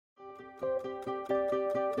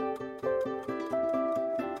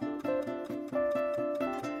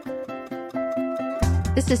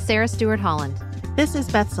This is Sarah Stewart Holland. This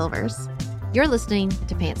is Beth Silvers. You're listening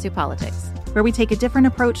to Pantsuit Politics, where we take a different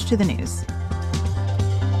approach to the news.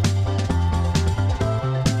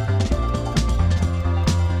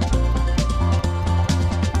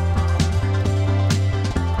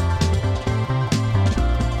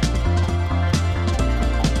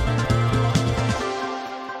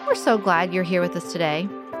 We're so glad you're here with us today.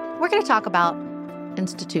 We're going to talk about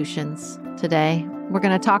institutions today. We're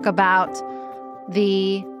going to talk about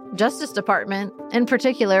the Justice Department in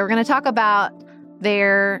particular. We're going to talk about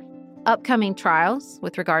their upcoming trials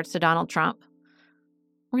with regards to Donald Trump.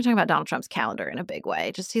 We're going to talk about Donald Trump's calendar in a big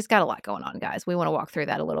way. He's got a lot going on, guys. We want to walk through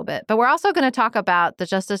that a little bit. But we're also going to talk about the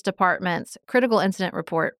Justice Department's critical incident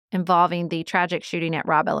report involving the tragic shooting at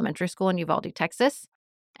Robb Elementary School in Uvalde, Texas,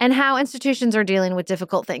 and how institutions are dealing with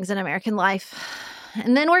difficult things in American life.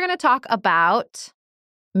 And then we're going to talk about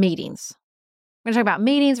meetings. We're going to talk about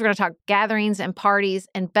meetings. We're going to talk gatherings and parties.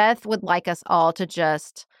 And Beth would like us all to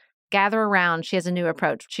just gather around. She has a new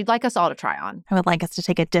approach she'd like us all to try on. I would like us to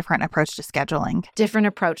take a different approach to scheduling. Different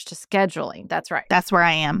approach to scheduling. That's right. That's where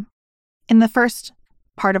I am. In the first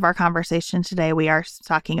part of our conversation today, we are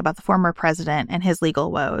talking about the former president and his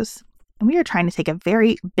legal woes. And we are trying to take a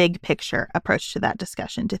very big picture approach to that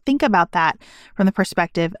discussion, to think about that from the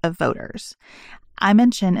perspective of voters. I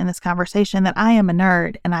mentioned in this conversation that I am a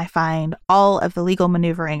nerd, and I find all of the legal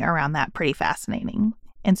maneuvering around that pretty fascinating.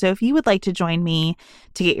 And so if you would like to join me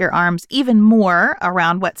to get your arms even more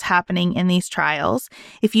around what's happening in these trials,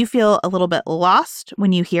 if you feel a little bit lost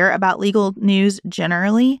when you hear about legal news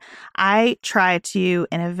generally, I try to,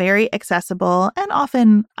 in a very accessible and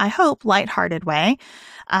often, I hope, lighthearted way,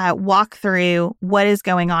 walk through what is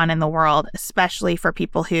going on in the world, especially for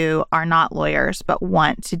people who are not lawyers but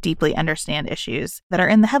want to deeply understand issues that are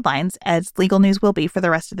in the headlines, as legal news will be for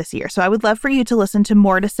the rest of this year. So I would love for you to listen to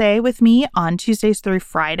More to Say with me on Tuesdays through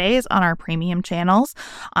Fridays on our premium channels.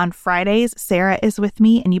 On Fridays, Sarah is with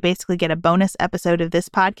me, and you basically get a bonus episode of this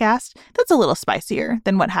podcast that's a little spicier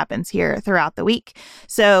than what happens here throughout the week.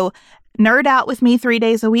 So nerd out with me 3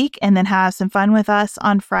 days a week and then have some fun with us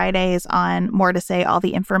on Fridays on More to Say. All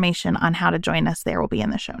the information on how to join us there will be in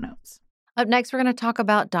the show notes. Up next, we're going to talk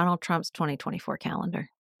about Donald Trump's 2024 calendar.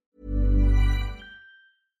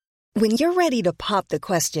 When you're ready to pop the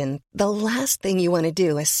question, the last thing you want to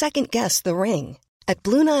do is second-guess the ring. At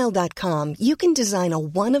BlueNile.com, you can design a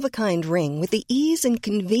one-of-a-kind ring with the ease and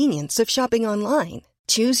convenience of shopping online.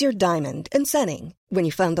 Choose your diamond and setting. When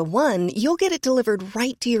you find the one, you'll get it delivered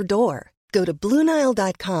right to your door. Go to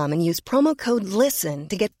BlueNile.com and use promo code LISTEN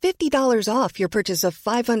to get $50 off your purchase of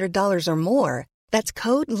 $500 or more. That's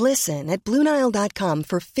code LISTEN at BlueNile.com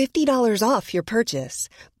for $50 off your purchase.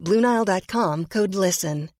 BlueNile.com, code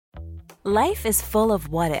LISTEN. Life is full of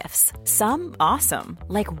what-ifs. Some awesome,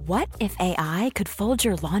 like what if AI could fold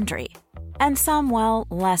your laundry? And some, well,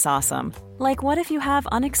 less awesome, like what if you have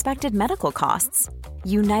unexpected medical costs?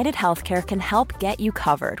 United Healthcare can help get you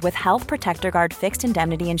covered with Health Protector Guard fixed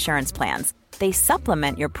indemnity insurance plans. They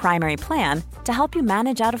supplement your primary plan to help you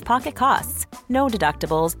manage out-of-pocket costs. No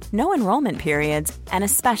deductibles, no enrollment periods, and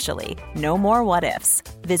especially no more what-ifs.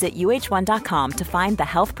 Visit uh1.com to find the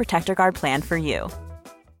Health Protector Guard plan for you.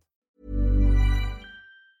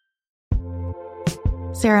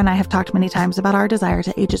 Sarah and I have talked many times about our desire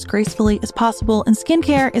to age as gracefully as possible, and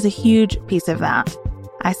skincare is a huge piece of that.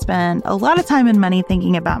 I spend a lot of time and money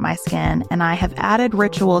thinking about my skin, and I have added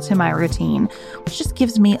Ritual to my routine, which just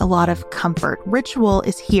gives me a lot of comfort. Ritual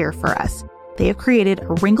is here for us. They have created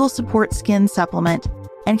a wrinkle support skin supplement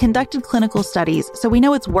and conducted clinical studies, so we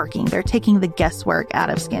know it's working. They're taking the guesswork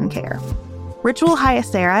out of skincare. Ritual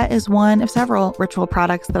Hyacera is one of several Ritual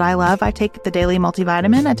products that I love. I take the daily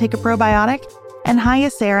multivitamin, I take a probiotic, and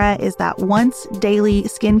Hyacera is that once daily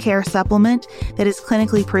skincare supplement that is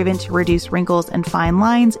clinically proven to reduce wrinkles and fine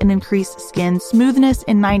lines and increase skin smoothness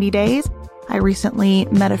in 90 days. I recently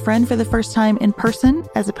met a friend for the first time in person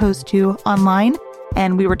as opposed to online,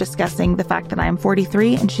 and we were discussing the fact that I am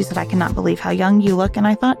 43, and she said, "I cannot believe how young you look." And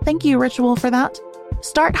I thought, thank you, Ritual, for that.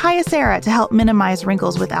 Start Hyacera to help minimize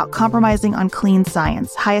wrinkles without compromising on clean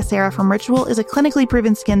science. Hyacera from Ritual is a clinically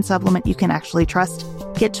proven skin supplement you can actually trust.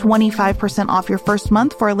 Get 25% off your first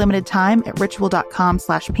month for a limited time at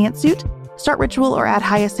ritual.com/pantsuit. Start Ritual or add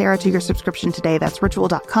Hyacera to your subscription today. That's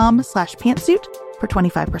ritual.com/pantsuit for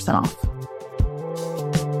 25% off.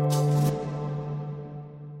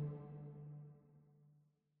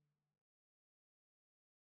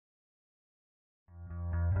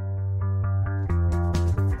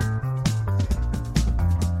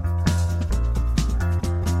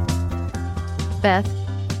 Beth,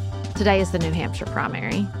 today is the New Hampshire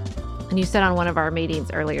primary. And you said on one of our meetings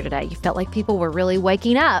earlier today, you felt like people were really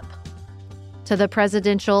waking up to the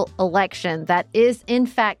presidential election that is, in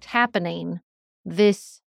fact, happening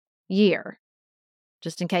this year.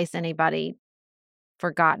 Just in case anybody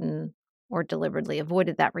forgotten or deliberately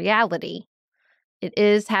avoided that reality, it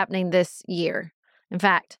is happening this year. In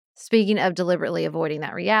fact, speaking of deliberately avoiding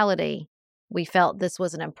that reality, we felt this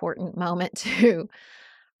was an important moment to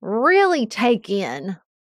really take in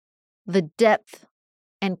the depth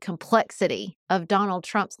and complexity of Donald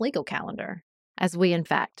Trump's legal calendar as we, in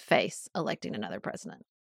fact, face electing another president.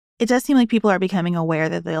 It does seem like people are becoming aware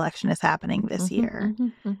that the election is happening this year.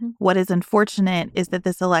 What is unfortunate is that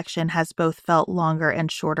this election has both felt longer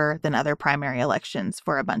and shorter than other primary elections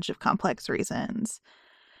for a bunch of complex reasons.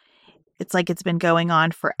 It's like it's been going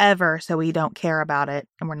on forever, so we don't care about it,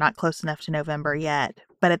 and we're not close enough to November yet.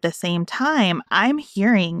 But at the same time, I'm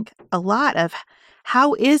hearing a lot of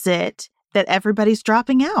how is it that everybody's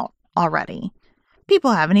dropping out already?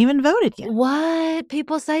 People haven't even voted yet. What?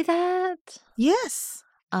 People say that? Yes.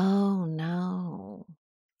 Oh, no.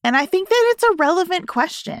 And I think that it's a relevant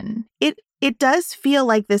question. It does feel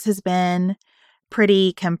like this has been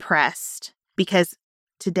pretty compressed because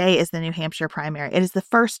today is the New Hampshire primary. It is the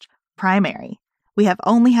first primary. We have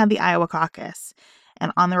only had the Iowa caucus.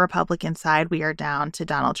 And on the Republican side, we are down to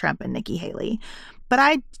Donald Trump and Nikki Haley. But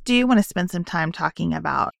I do want to spend some time talking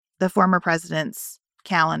about the former president's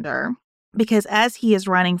calendar, because as he is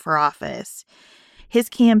running for office, his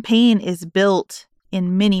campaign is built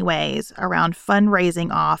in many ways around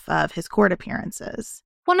fundraising off of his court appearances.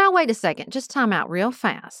 Well, now, wait a second. Just time out real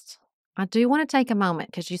fast. I do want to take a moment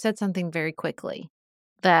because you said something very quickly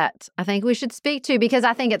that I think we should speak to because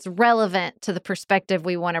I think it's relevant to the perspective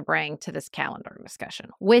we want to bring to this calendar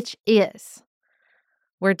discussion, which is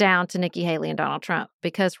we're down to Nikki Haley and Donald Trump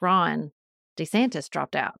because Ron DeSantis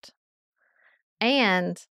dropped out.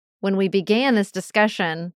 And when we began this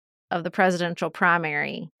discussion of the presidential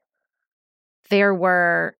primary, there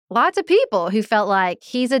were lots of people who felt like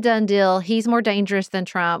he's a done deal. He's more dangerous than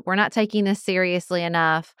Trump. We're not taking this seriously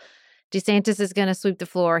enough. DeSantis is going to sweep the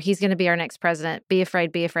floor. He's going to be our next president. Be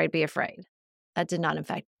afraid, be afraid, be afraid. That did not, in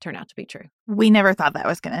fact, turn out to be true. We never thought that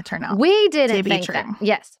was going to turn out We didn't to be think true. that.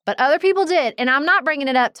 Yes, but other people did. And I'm not bringing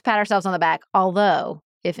it up to pat ourselves on the back, although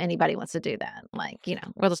if anybody wants to do that,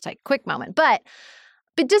 we'll just take a quick moment. But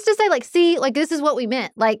just to say, see, this is what we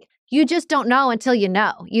meant. You just don't know until you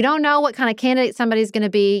know. You don't know what kind of candidate somebody's going to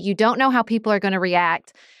be. You don't know how people are going to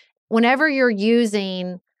react. Whenever you're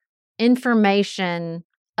using information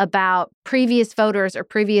about previous voters or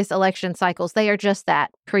previous election cycles, they are just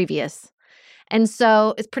that, previous. And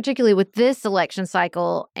so it's particularly with this election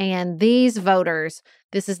cycle and these voters,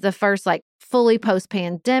 this is the first fully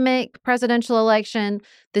post-pandemic presidential election.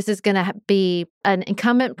 This is going to be an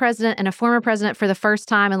incumbent president and a former president for the first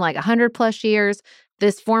time in 100 plus years.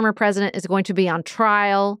 This former president is going to be on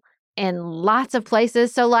trial in lots of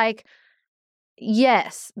places. So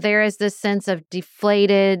yes, there is this sense of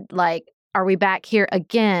deflated, are we back here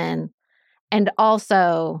again? And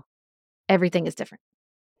also everything is different.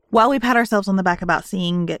 While we pat ourselves on the back about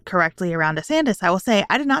seeing it correctly around DeSantis, I will say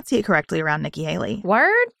I did not see it correctly around Nikki Haley.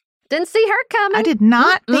 Word? Didn't see her coming. I did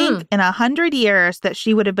not think in 100 years that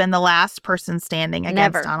she would have been the last person standing against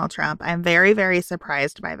Never. Donald Trump. I'm very, very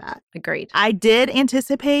surprised by that. Agreed. I did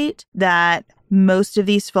anticipate that most of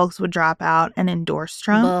these folks would drop out and endorse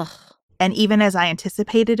Trump. Ugh. And even as I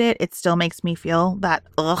anticipated it, it still makes me feel that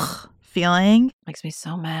feeling. Makes me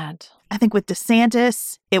so mad. I think with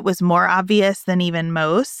DeSantis, it was more obvious than even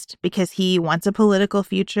most because he wants a political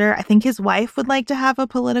future. I think his wife would like to have a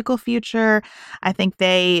political future. I think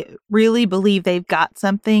they really believe they've got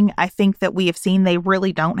something. I think that we have seen they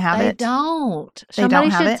really don't have it. They don't. They Somebody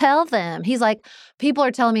don't have should it. tell them. He's like, people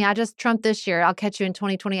are telling me I just Trump this year. I'll catch you in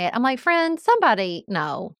 2028. I'm like, friend, somebody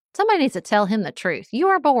needs to tell him the truth. You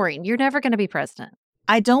are boring. You're never going to be president.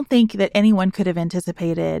 I don't think that anyone could have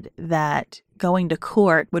anticipated that going to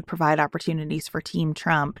court would provide opportunities for Team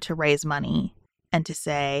Trump to raise money and to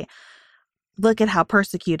say, look at how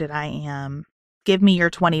persecuted I am. Give me your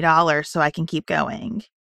 $20 so I can keep going.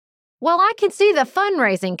 Well, I can see the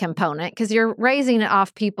fundraising component because you're raising it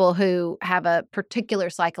off people who have a particular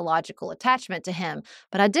psychological attachment to him.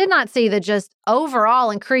 But I did not see the just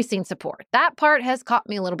overall increasing support. That part has caught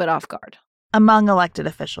me a little bit off guard. Among elected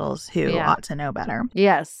officials who ought to know better.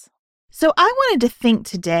 Yes. So I wanted to think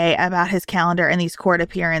today about his calendar and these court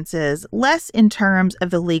appearances, less in terms of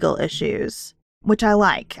the legal issues, which I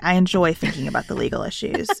like. I enjoy thinking about the legal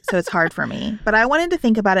issues, so it's hard for me. But I wanted to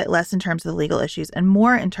think about it less in terms of the legal issues and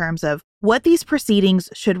more in terms of what these proceedings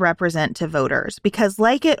should represent to voters. Because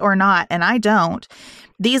like it or not, and I don't,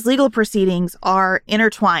 these legal proceedings are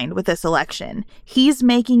intertwined with this election. He's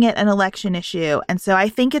making it an election issue. And so I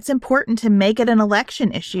think it's important to make it an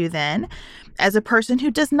election issue then, as a person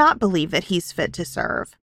who does not believe that he's fit to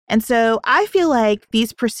serve. And so I feel like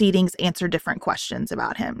these proceedings answer different questions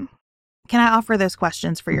about him. Can I offer those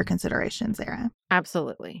questions for your consideration, Sarah?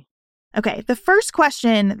 Absolutely. Okay, the first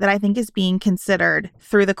question that I think is being considered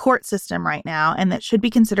through the court system right now and that should be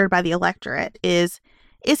considered by the electorate is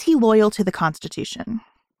he loyal to the Constitution?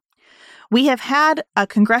 We have had a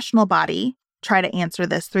congressional body try to answer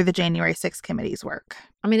this through the January 6th committee's work.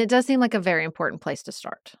 I mean, it does seem like a very important place to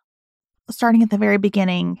start. Starting at the very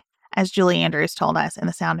beginning, as Julie Andrews told us in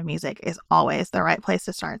The Sound of Music, is always the right place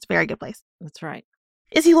to start. It's a very good place. That's right.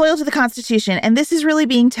 Is he loyal to the Constitution? And this is really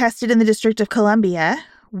being tested in the District of Columbia,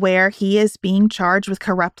 where he is being charged with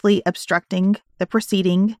corruptly obstructing the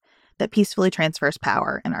proceeding that peacefully transfers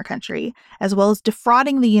power in our country, as well as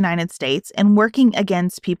defrauding the United States and working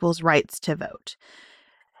against people's rights to vote.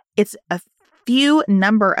 It's a few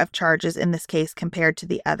number of charges in this case compared to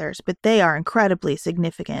the others, but they are incredibly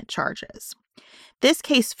significant charges. This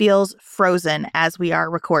case feels frozen as we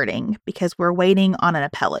are recording because we're waiting on an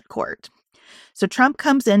appellate court. So Trump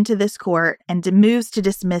comes into this court and moves to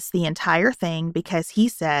dismiss the entire thing because he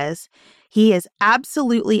says he is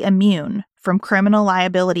absolutely immune from criminal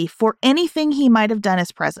liability for anything he might have done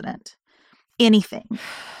as president. Anything.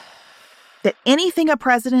 That anything a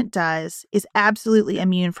president does is absolutely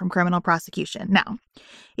immune from criminal prosecution. Now,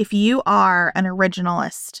 if you are an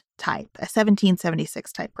originalist type, a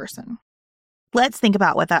 1776 type person, let's think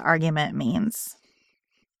about what that argument means.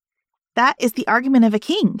 That is the argument of a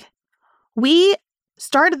king. We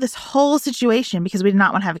started this whole situation because we did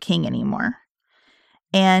not want to have a king anymore.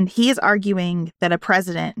 And he is arguing that a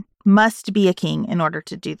president must be a king in order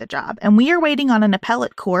to do the job. And we are waiting on an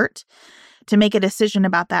appellate court to make a decision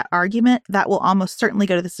about that argument. That will almost certainly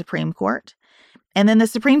go to the Supreme Court. And then the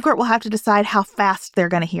Supreme Court will have to decide how fast they're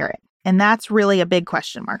going to hear it. And that's really a big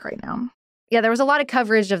question mark right now. Yeah, there was a lot of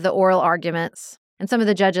coverage of the oral arguments and some of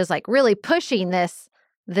the judges like really pushing this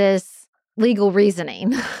legal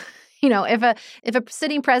reasoning. You know, if a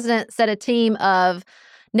sitting president set a team of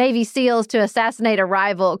Navy SEALs to assassinate a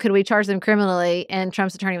rival, could we charge them criminally? And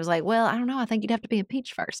Trump's attorney was like, well, I don't know. I think you'd have to be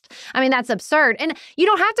impeached first. I mean, that's absurd. And you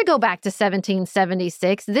don't have to go back to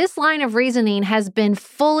 1776. This line of reasoning has been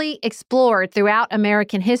fully explored throughout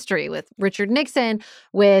American history with Richard Nixon,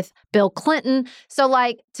 with Bill Clinton. So,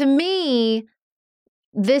 like, to me,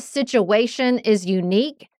 this situation is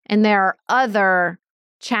unique, and there are other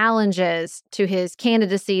challenges to his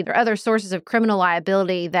candidacy. There are other sources of criminal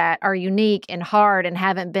liability that are unique and hard and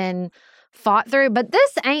haven't been fought through. But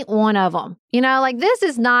this ain't one of them. You know, like this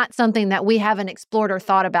is not something that we haven't explored or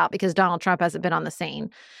thought about because Donald Trump hasn't been on the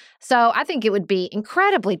scene. So I think it would be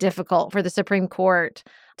incredibly difficult for the Supreme Court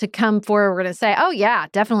to come forward and say, oh, yeah,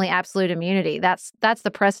 definitely absolute immunity. That's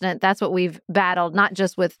the precedent. That's what we've battled, not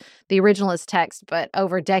just with the originalist text, but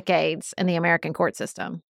over decades in the American court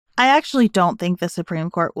system. I actually don't think the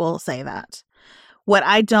Supreme Court will say that. What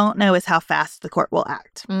I don't know is how fast the court will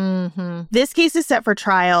act. Mm-hmm. This case is set for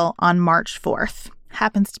trial on March 4th.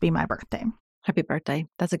 Happens to be my birthday. Happy birthday.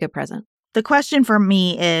 That's a good present. The question for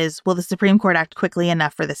me is, will the Supreme Court act quickly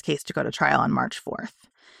enough for this case to go to trial on March 4th?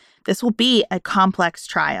 This will be a complex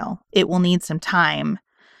trial. It will need some time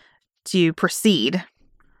to proceed.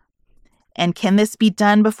 And can this be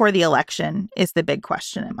done before the election is the big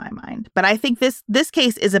question in my mind. But I think this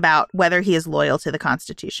case is about whether he is loyal to the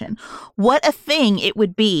Constitution. What a thing it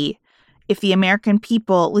would be if the American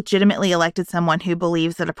people legitimately elected someone who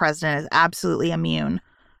believes that a president is absolutely immune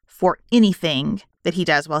for anything that he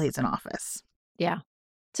does while he's in office. Yeah.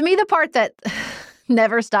 To me, the part that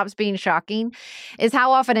never stops being shocking is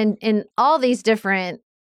how often in all these different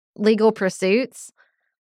legal pursuits,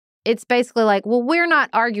 it's basically like, well, we're not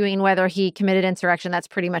arguing whether he committed insurrection. That's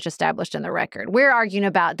pretty much established in the record. We're arguing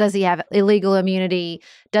about, does he have illegal immunity?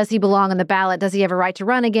 Does he belong on the ballot? Does he have a right to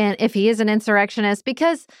run again if he is an insurrectionist?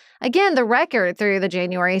 Because, again, the record through the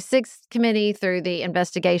January 6th committee, through the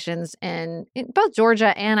investigations in both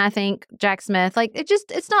Georgia and I think Jack Smith, like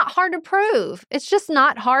it's not hard to prove. It's just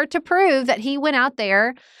not hard to prove that he went out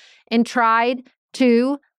there and tried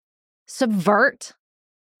to subvert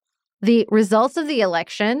the results of the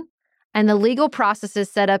election and the legal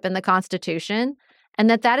processes set up in the Constitution, and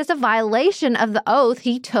that is a violation of the oath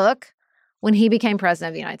he took when he became president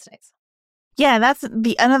of the United States. Yeah, that's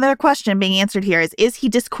another question being answered here is he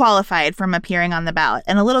disqualified from appearing on the ballot?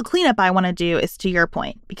 And a little cleanup I want to do is to your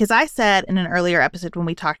point, because I said in an earlier episode when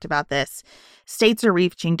we talked about this, states are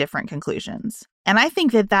reaching different conclusions. And I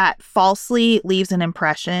think that falsely leaves an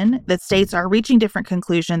impression that states are reaching different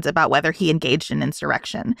conclusions about whether he engaged in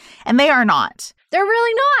insurrection. And they are not. They're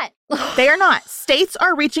really not. They are not. States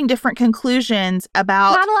are reaching different conclusions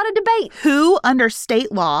about not a lot of debate. Who under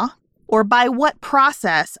state law or by what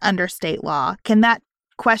process under state law can that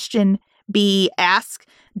question be asked,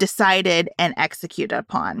 decided, and executed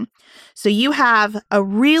upon. So you have a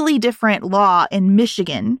really different law in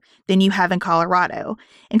Michigan than you have in Colorado.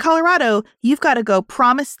 In Colorado, you've got to go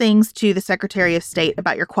promise things to the Secretary of State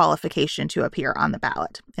about your qualification to appear on the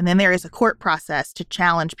ballot. And then there is a court process to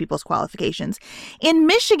challenge people's qualifications. In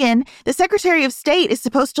Michigan, the Secretary of State is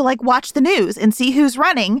supposed to watch the news and see who's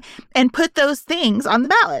running and put those things on the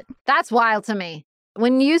ballot. That's wild to me.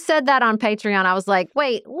 When you said that on Patreon, I was like,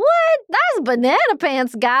 wait, what? That's banana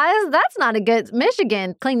pants, guys. That's not a good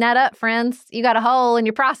Michigan. Clean that up, friends. You got a hole in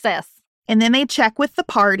your process. And then they check with the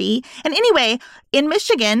party. And anyway, in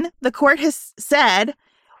Michigan, the court has said,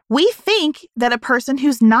 we think that a person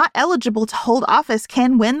who's not eligible to hold office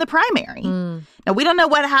can win the primary. Now, we don't know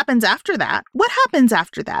what happens after that. What happens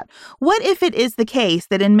after that? What if it is the case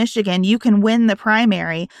that in Michigan you can win the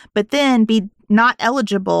primary, but then be not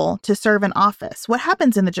eligible to serve in office? What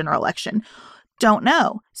happens in the general election? Don't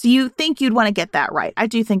know. So you think you'd want to get that right. I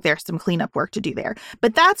do think there's some cleanup work to do there.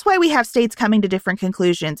 But that's why we have states coming to different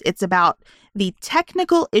conclusions. It's about the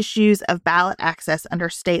technical issues of ballot access under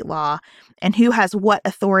state law and who has what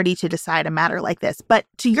authority to decide a matter like this. But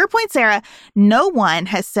to your point, Sarah, no one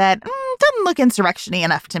has said, doesn't look insurrection-y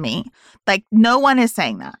enough to me. No one is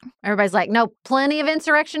saying that. Everybody's like, no, plenty of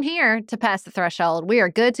insurrection here to pass the threshold. We are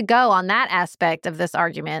good to go on that aspect of this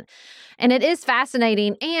argument. And it is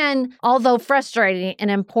fascinating and, although frustrating, an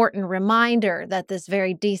important reminder that this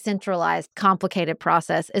very decentralized, complicated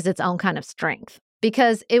process is its own kind of strength.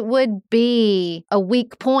 Because it would be a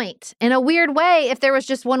weak point in a weird way if there was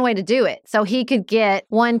just one way to do it. So he could get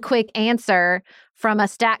one quick answer from a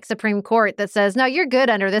stacked Supreme Court that says, no, you're good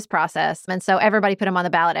under this process. And so everybody put him on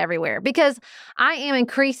the ballot everywhere. Because I am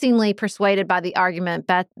increasingly persuaded by the argument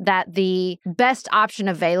that the best option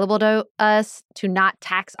available to us to not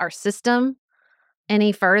tax our system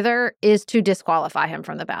any further is to disqualify him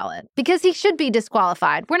from the ballot, because he should be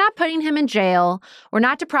disqualified. We're not putting him in jail. We're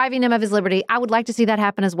not depriving him of his liberty. I would like to see that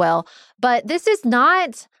happen as well. But this is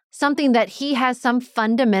not something that he has some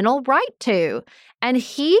fundamental right to. And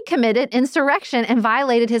he committed insurrection and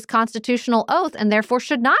violated his constitutional oath and therefore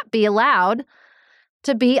should not be allowed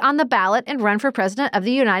to be on the ballot and run for president of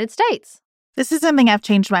the United States. This is something I've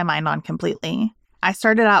changed my mind on completely. I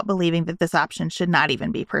started out believing that this option should not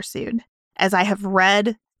even be pursued. As I have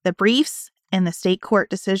read the briefs and the state court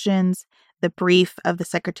decisions, the brief of the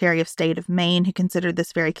Secretary of State of Maine, who considered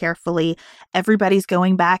this very carefully, everybody's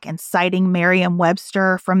going back and citing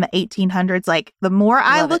Merriam-Webster from the 1800s. The more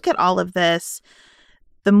I look at all of this,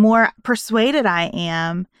 the more persuaded I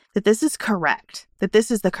am that this is correct, that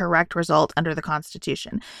this is the correct result under the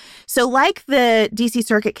Constitution. So the D.C.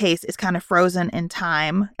 Circuit case is kind of frozen in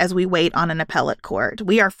time as we wait on an appellate court.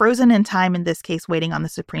 We are frozen in time in this case waiting on the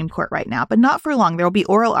Supreme Court right now, but not for long. There will be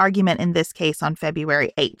oral argument in this case on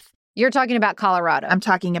February 8th. You're talking about Colorado. I'm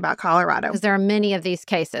talking about Colorado. Because there are many of these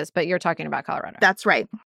cases, but you're talking about Colorado. That's right.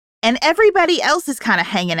 And everybody else is kind of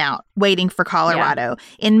hanging out, waiting for Colorado.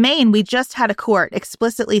 Yeah. In Maine, we just had a court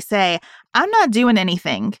explicitly say, I'm not doing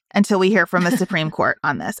anything until we hear from the Supreme Court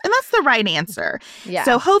on this. And that's the right answer. Yeah.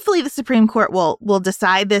 So hopefully the Supreme Court will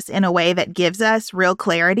decide this in a way that gives us real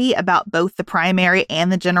clarity about both the primary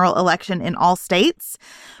and the general election in all states.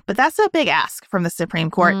 But that's a big ask from the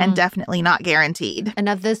Supreme Court and definitely not guaranteed. And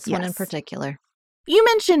of this one in particular. You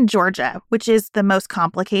mentioned Georgia, which is the most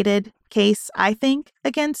complicated case, I think,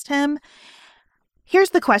 against him.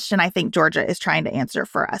 Here's the question I think Georgia is trying to answer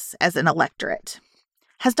for us as an electorate.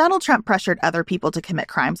 Has Donald Trump pressured other people to commit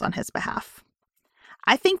crimes on his behalf?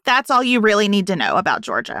 I think that's all you really need to know about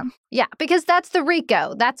Georgia. Yeah, because that's the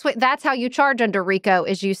RICO. That's how you charge under RICO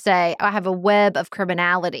is you say, I have a web of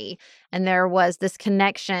criminality. And there was this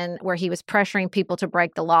connection where he was pressuring people to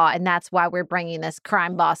break the law. And that's why we're bringing this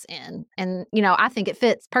crime boss in. And, I think it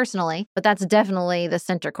fits personally, but that's definitely the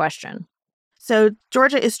center question. So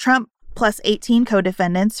Georgia is Trump plus 18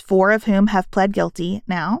 co-defendants, 4 of whom have pled guilty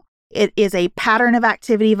now. It is a pattern of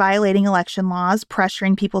activity violating election laws,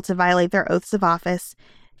 pressuring people to violate their oaths of office.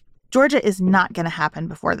 Georgia is not going to happen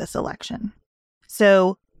before this election.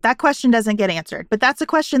 So that question doesn't get answered, but that's a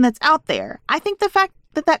question that's out there. I think the fact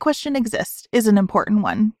that question exists is an important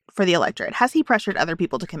one for the electorate? Has he pressured other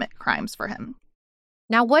people to commit crimes for him?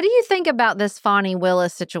 Now, what do you think about this Fani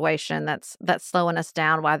Willis situation that's slowing us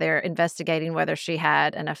down while they're investigating whether she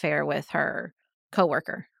had an affair with her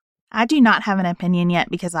coworker? I do not have an opinion yet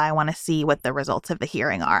because I want to see what the results of the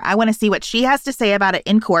hearing are. I want to see what she has to say about it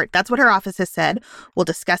in court. That's what her office has said. We'll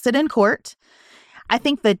discuss it in court. I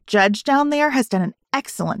think the judge down there has done an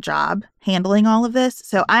excellent job handling all of this,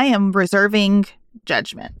 so I am reserving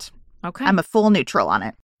judgment. Okay. I'm a full neutral on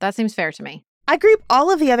it. That seems fair to me. I group all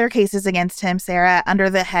of the other cases against him, Sarah, under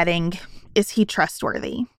the heading, is he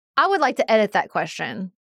trustworthy? I would like to edit that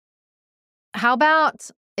question. How about,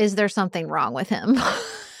 is there something wrong with him?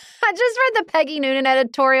 I just read the Peggy Noonan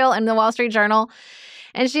editorial in the Wall Street Journal,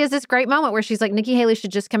 and she has this great moment where she's like, Nikki Haley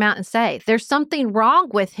should just come out and say, there's something wrong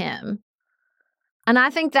with him. And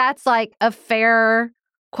I think that's like a fair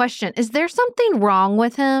question. Is there something wrong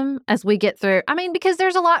with him as we get through? I mean, because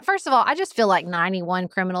there's a lot. First of all, I just feel like 91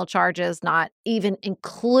 criminal charges, not even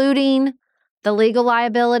including the legal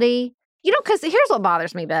liability. You know, because here's what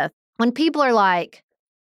bothers me, Beth. When people are like,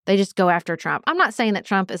 they just go after Trump. I'm not saying that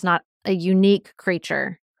Trump is not a unique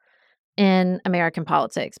creature in American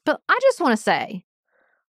politics, but I just want to say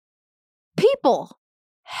people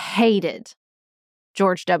hated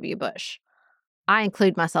George W. Bush. I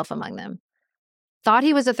include myself among them. Thought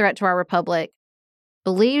he was a threat to our republic,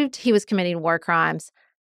 believed he was committing war crimes,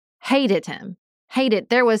 hated him, hated.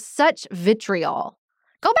 There was such vitriol.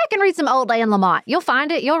 Go back and read some old Anne Lamott. You'll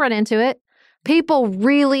find it. You'll run into it. People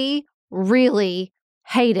really, really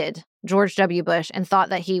hated George W. Bush and thought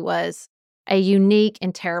that he was a unique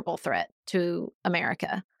and terrible threat to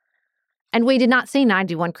America. And we did not see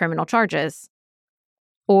 91 criminal charges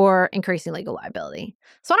or increasing legal liability.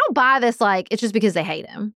 So I don't buy this like it's just because they hate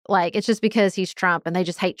him. Like it's just because he's Trump and they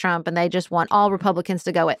just hate Trump and they just want all Republicans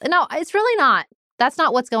to go with. No, it's really not. That's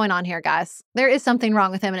not what's going on here, guys. There is something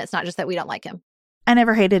wrong with him, and it's not just that we don't like him. I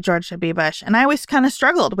never hated George W. Bush, and I always kind of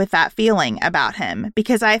struggled with that feeling about him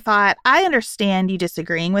because I thought, I understand you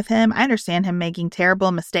disagreeing with him. I understand him making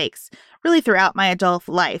terrible mistakes. Really, throughout my adult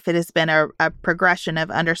life, it has been a progression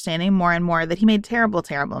of understanding more and more that he made terrible,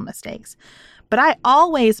 terrible mistakes. But I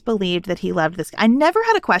always believed that he loved this. I never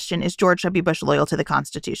had a question, is George W. Bush loyal to the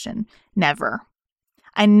Constitution? Never.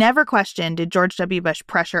 I never questioned, did George W. Bush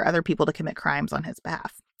pressure other people to commit crimes on his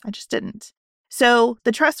behalf? I just didn't. So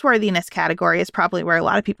the trustworthiness category is probably where a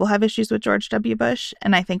lot of people have issues with George W. Bush.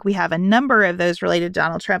 And I think we have a number of those related to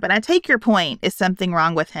Donald Trump. And I take your point, is something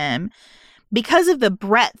wrong with him because of the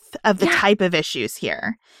breadth of the type of issues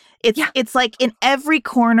here. It's like in every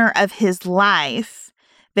corner of his life,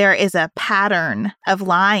 there is a pattern of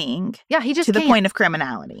lying he just to the can't. point of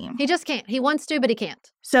criminality. He just can't. He wants to, but he can't.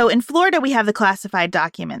 So in Florida, we have the classified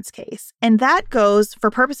documents case. And that goes, for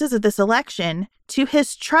purposes of this election, to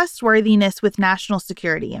his trustworthiness with national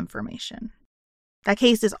security information. That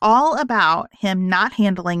case is all about him not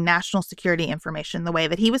handling national security information the way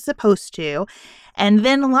that he was supposed to, and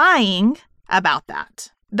then lying about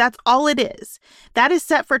that. That's all it is. That is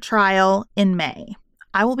set for trial in May.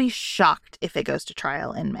 I will be shocked if it goes to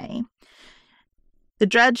trial in May. The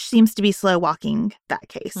judge seems to be slow walking that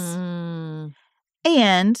case. And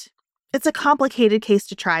it's a complicated case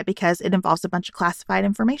to try because it involves a bunch of classified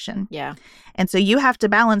information. Yeah. And so you have to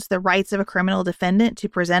balance the rights of a criminal defendant to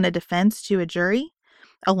present a defense to a jury,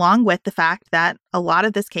 along with the fact that a lot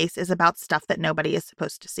of this case is about stuff that nobody is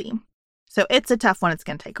supposed to see. So it's a tough one. It's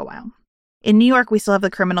going to take a while. In New York, we still have the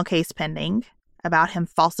criminal case pending about him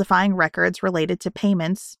falsifying records related to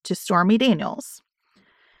payments to Stormy Daniels.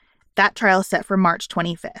 That trial is set for March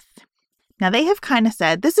 25th. Now, they have kind of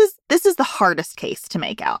said this is the hardest case to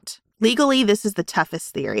make out. Legally, this is the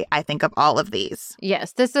toughest theory, I think, of all of these.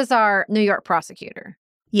 Yes, this is our New York prosecutor.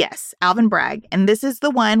 Yes, Alvin Bragg. And this is the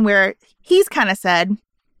one where he's kind of said,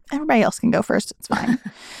 everybody else can go first. It's fine.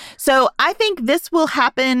 So I think this will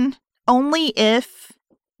happen only if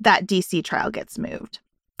that D.C. trial gets moved.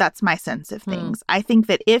 That's my sense of things. I think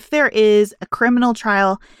that if there is a criminal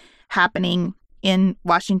trial happening in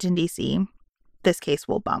Washington, D.C., this case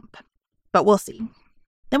will bump. But we'll see.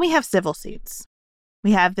 Then we have civil suits.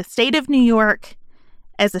 We have the state of New York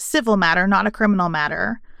as a civil matter, not a criminal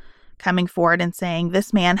matter, coming forward and saying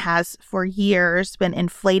this man has for years been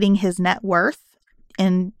inflating his net worth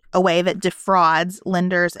in a way that defrauds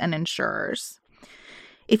lenders and insurers.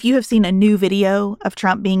 If you have seen a new video of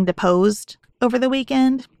Trump being deposed over the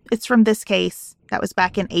weekend, it's from this case that was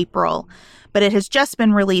back in April, but it has just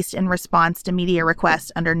been released in response to media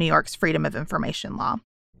requests under New York's Freedom of Information law.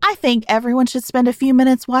 I think everyone should spend a few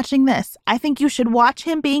minutes watching this. I think you should watch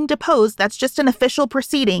him being deposed. That's just an official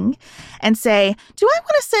proceeding, and say, do I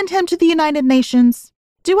want to send him to the United Nations?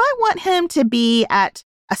 Do I want him to be at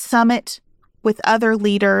a summit with other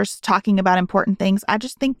leaders talking about important things. I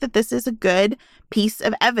just think that this is a good piece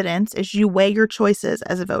of evidence as you weigh your choices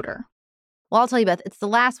as a voter. Well, I'll tell you, Beth, it's the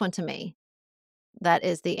last one to me that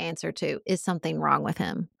is the answer to, is something wrong with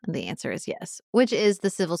him? And the answer is yes, which is the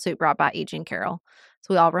civil suit brought by E. Jean Carroll.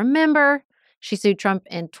 So we all remember she sued Trump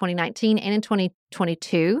in 2019 and in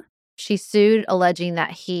 2022. She sued alleging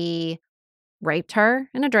that he raped her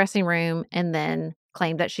in a dressing room and then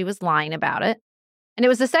claimed that she was lying about it. And it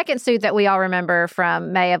was the second suit that we all remember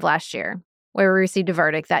from May of last year, where we received a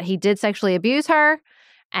verdict that he did sexually abuse her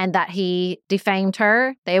and that he defamed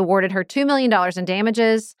her. They awarded her $2 million in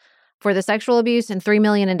damages for the sexual abuse and $3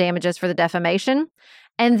 million in damages for the defamation.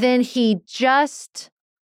 And then he just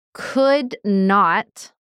could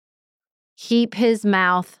not keep his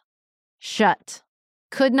mouth shut.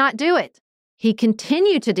 Could not do it. He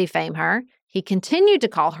continued to defame her. He continued to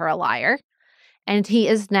call her a liar. And he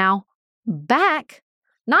is now back,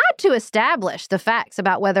 not to establish the facts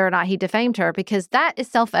about whether or not he defamed her, because that is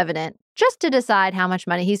self-evident, just to decide how much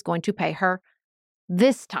money he's going to pay her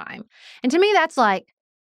this time. And to me, that's like,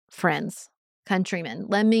 friends, countrymen,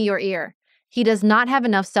 lend me your ear. He does not have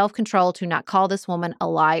enough self-control to not call this woman a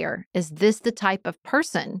liar. Is this the type of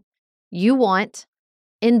person you want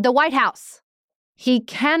in the White House? He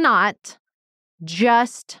cannot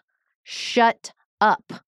just shut up.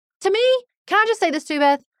 To me, can I just say this too,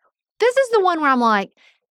 Beth? This is the one where I'm like,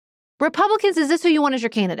 Republicans, is this who you want as your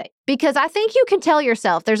candidate? Because I think you can tell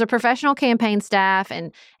yourself there's a professional campaign staff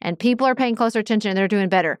and people are paying closer attention and they're doing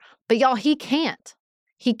better. But y'all, he can't.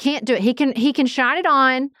 He can't do it. He can shine it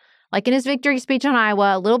on, like in his victory speech on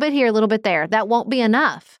Iowa, a little bit here, a little bit there. That won't be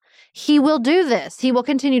enough. He will do this. He will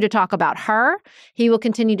continue to talk about her. He will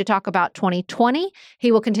continue to talk about 2020.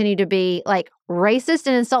 He will continue to be like racist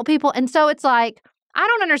and insult people. And so it's like, I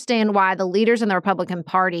don't understand why the leaders in the Republican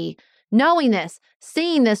Party, knowing this,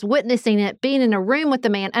 seeing this, witnessing it, being in a room with the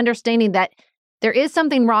man, understanding that there is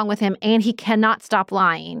something wrong with him and he cannot stop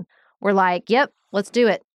lying, we're like, yep, let's do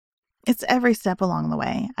it. It's every step along the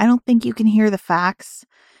way. I don't think you can hear the facts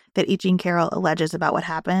that E. Jean Carroll alleges about what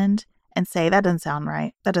happened and say, that doesn't sound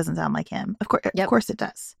right. That doesn't sound like him. Of course it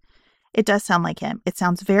does. It does sound like him. It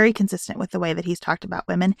sounds very consistent with the way that he's talked about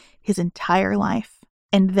women his entire life.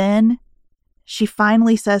 And then she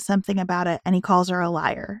finally says something about it and he calls her a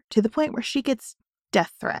liar to the point where she gets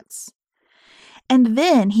death threats. And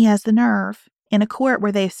then he has the nerve in a court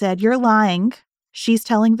where they've said, you're lying. She's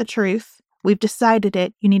telling the truth. We've decided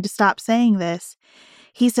it. You need to stop saying this.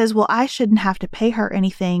 He says, well, I shouldn't have to pay her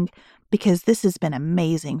anything because this has been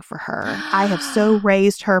amazing for her. I have so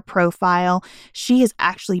raised her profile. She has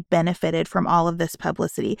actually benefited from all of this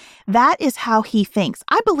publicity. That is how he thinks.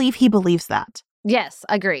 I believe he believes that. Yes,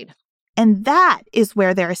 agreed. And that is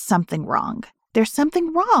where there is something wrong. There's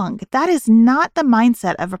something wrong. That is not the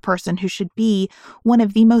mindset of a person who should be one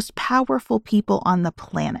of the most powerful people on the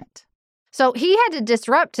planet. So he had to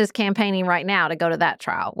disrupt his campaigning right now to go to that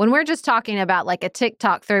trial. When we're just talking about like a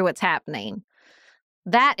TikTok through what's happening,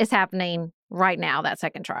 that is happening right now, that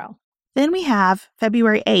second trial. Then we have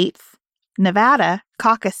February 8th, Nevada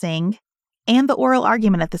caucusing and the oral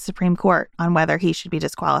argument at the Supreme Court on whether he should be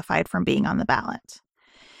disqualified from being on the ballot.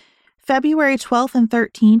 February 12th and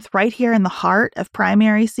 13th, right here in the heart of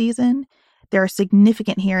primary season, there are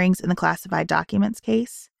significant hearings in the classified documents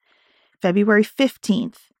case. February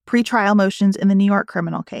 15th, pretrial motions in the New York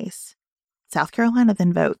criminal case. South Carolina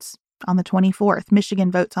then votes on the 24th.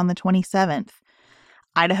 Michigan votes on the 27th.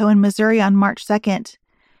 Idaho and Missouri on March 2nd.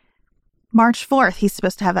 March 4th, he's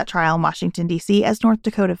supposed to have that trial in Washington, D.C. as North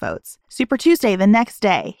Dakota votes. Super Tuesday, the next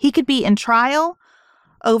day, he could be in trial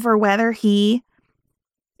over whether he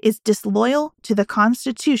is disloyal to the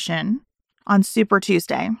Constitution on Super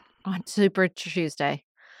Tuesday. On Super Tuesday.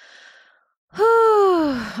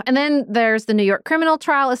 And then there's the New York criminal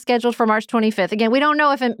trial is scheduled for March 25th. Again, we don't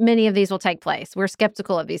know if many of these will take place. We're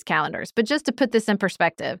skeptical of these calendars. But just to put this in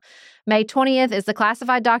perspective, May 20th is the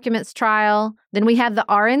classified documents trial. Then we have the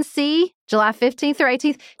RNC, July 15th through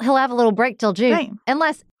 18th. He'll have a little break till June, right,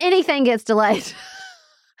 unless anything gets delayed.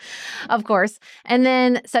 Of course. And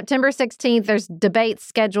then September 16th, there's debates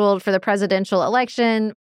scheduled for the presidential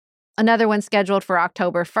election. Another one scheduled for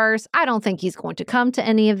October 1st. I don't think he's going to come to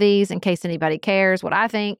any of these in case anybody cares what I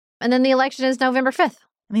think. And then the election is November 5th.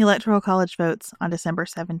 And the Electoral College votes on December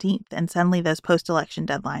 17th. And suddenly those post-election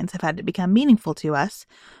deadlines have had to become meaningful to us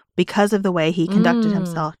because of the way he conducted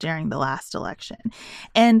himself during the last election.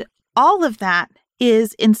 And all of that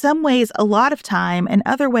is in some ways a lot of time, in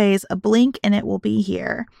other ways a blink and it will be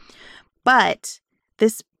here. But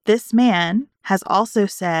this man has also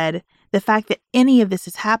said The fact that any of this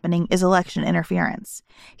is happening is election interference.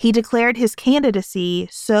 He declared his candidacy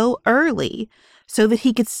so early so that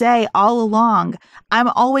he could say all along, I'm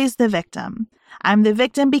always the victim. I'm the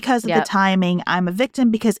victim because of the timing. I'm a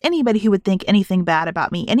victim because anybody who would think anything bad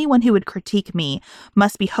about me, anyone who would critique me,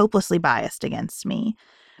 must be hopelessly biased against me.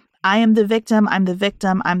 I am the victim. I'm the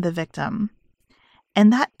victim. I'm the victim.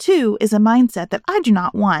 And that, too, is a mindset that I do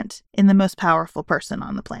not want in the most powerful person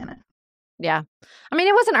on the planet. Yeah. I mean,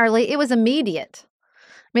 it wasn't early. It was immediate.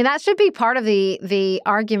 I mean, that should be part of the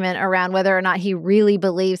argument around whether or not he really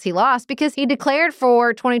believes he lost, because he declared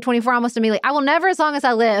for 2024 almost immediately, I will never, as long as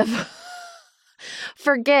I live,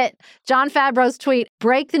 forget Jon Favreau's tweet,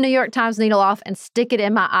 break the New York Times needle off and stick it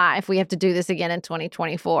in my eye if we have to do this again in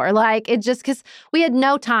 2024. Like, it just, because we had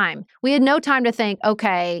no time. We had no time to think,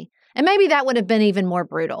 okay, and maybe that would have been even more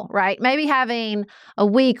brutal, right? Maybe having a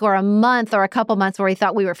week or a month or a couple months where he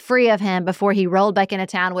thought we were free of him before he rolled back into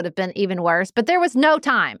town would have been even worse. But there was no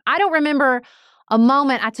time. I don't remember a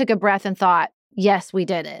moment I took a breath and thought, yes, we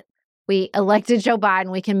did it. We elected Joe Biden.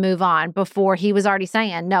 We can move on, before he was already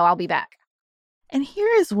saying, no, I'll be back. And here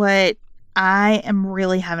is what I am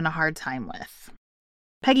really having a hard time with.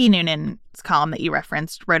 Peggy Noonan's column that you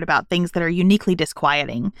referenced wrote about things that are uniquely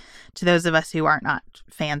disquieting to those of us who are not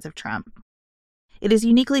fans of Trump. It is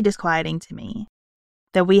uniquely disquieting to me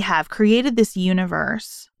that we have created this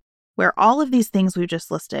universe where all of these things we've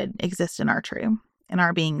just listed exist and are true and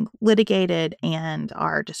are being litigated and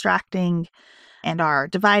are distracting and are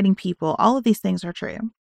dividing people. All of these things are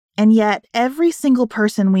true. And yet every single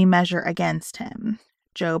person we measure against him,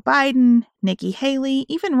 Joe Biden, Nikki Haley,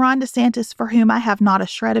 even Ron DeSantis, for whom I have not a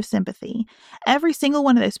shred of sympathy. Every single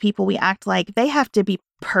one of those people, we act like they have to be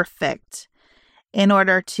perfect in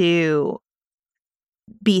order to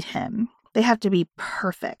beat him. They have to be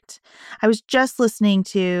perfect. I was just listening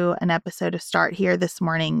to an episode of Start Here this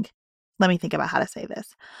morning. Let me think about how to say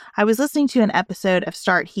this. I was listening to an episode of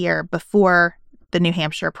Start Here before the New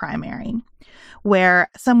Hampshire primary, where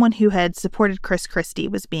someone who had supported Chris Christie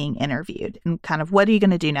was being interviewed and kind of, what are you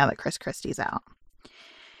going to do now that Chris Christie's out?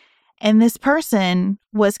 And this person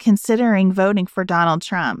was considering voting for Donald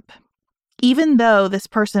Trump, even though this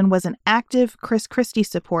person was an active Chris Christie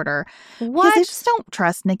supporter. What? Because they just don't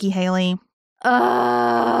trust Nikki Haley.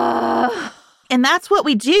 And that's what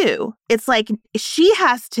we do. It's like, she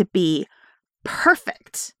has to be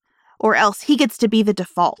perfect, or else he gets to be the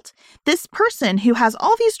default. This person who has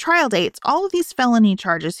all these trial dates, all of these felony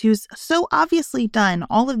charges, who's so obviously done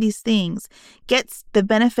all of these things, gets the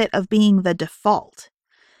benefit of being the default.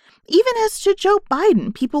 Even as to Joe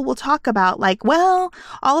Biden, people will talk about like, well,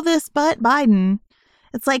 all this but Biden.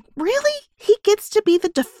 It's like, really? He gets to be the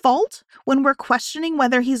default when we're questioning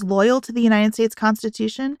whether he's loyal to the United States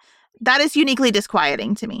Constitution? That is uniquely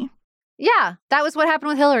disquieting to me. Yeah, that was what happened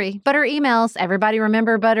with Hillary. But her emails, everybody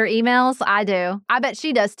remember but her emails? I do. I bet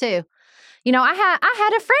she does too. You know, I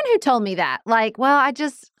had a friend who told me that. Like, well, I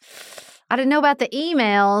didn't know about the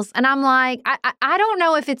emails. And I'm like, I don't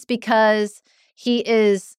know if it's because he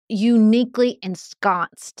is uniquely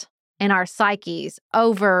ensconced in our psyches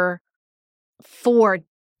over 4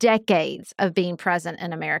 decades of being present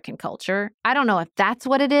in American culture. I don't know if that's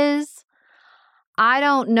what it is. I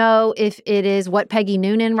don't know if it is what Peggy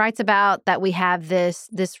Noonan writes about, that we have this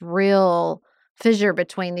real fissure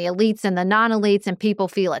between the elites and the non-elites, and people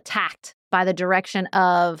feel attacked by the direction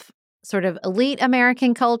of sort of elite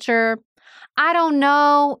American culture. I don't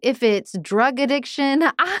know if it's drug addiction. I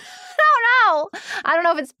don't know. I don't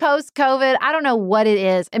know if it's post-COVID. I don't know what it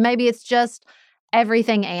is. And maybe it's just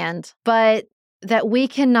everything but that we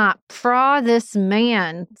cannot pry this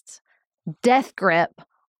man's death grip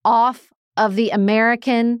off of the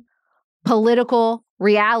American political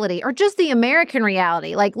reality, or just the American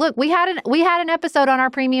reality. Like, look, we had an episode on our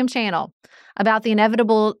premium channel about the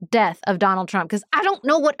inevitable death of Donald Trump, because I don't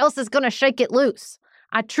know what else is going to shake it loose.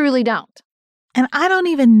 I truly don't. And I don't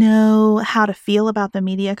even know how to feel about the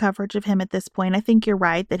media coverage of him at this point. I think you're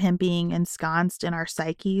right that him being ensconced in our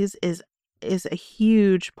psyches is a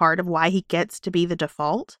huge part of why he gets to be the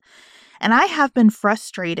default. And I have been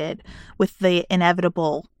frustrated with the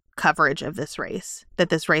inevitable coverage of this race, that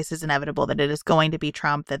this race is inevitable, that it is going to be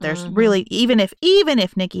Trump, that there's really, even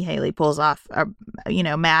if Nikki Haley pulls off,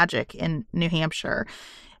 magic in New Hampshire,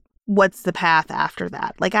 what's the path after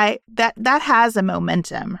that? Like that has a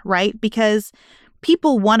momentum, right? Because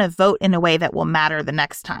people want to vote in a way that will matter the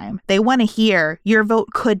next time. They want to hear your vote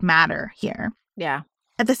could matter here. Yeah.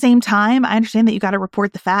 At the same time, I understand that you got to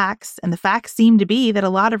report the facts. And the facts seem to be that a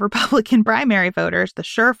lot of Republican primary voters, the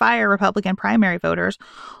surefire Republican primary voters,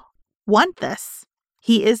 want this.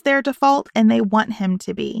 He is their default and they want him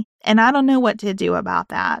to be. And I don't know what to do about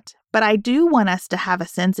that. But I do want us to have a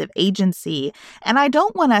sense of agency. And I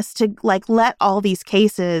don't want us to let all these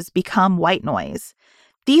cases become white noise.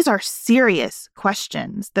 These are serious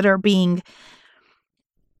questions that are being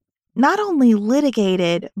not only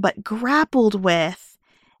litigated, but grappled with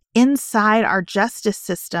inside our justice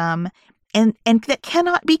system, and that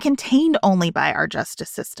cannot be contained only by our justice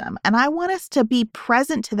system. And I want us to be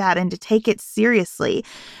present to that and to take it seriously,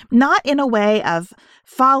 not in a way of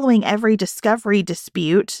following every discovery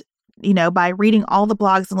dispute, by reading all the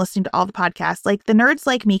blogs and listening to all the podcasts. Like, the nerds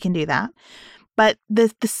like me can do that. But the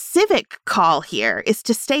civic call here is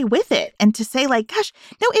to stay with it and to say, gosh,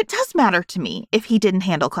 no, it does matter to me if he didn't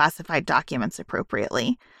handle classified documents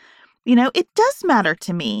appropriately. It does matter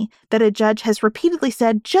to me that a judge has repeatedly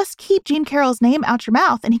said, just keep Jean Carroll's name out your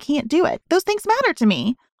mouth, and he can't do it. Those things matter to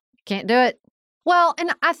me. Can't do it. Well,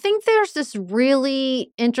 and I think there's this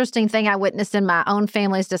really interesting thing I witnessed in my own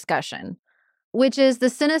family's discussion, which is the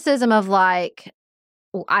cynicism of I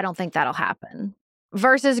don't think that'll happen,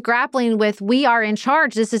 versus grappling with, we are in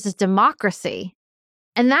charge. This is a democracy.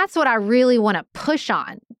 And that's what I really want to push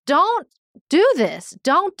on. Don't do this.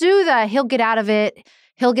 Don't do the he'll get out of it.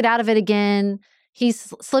 He'll get out of it again.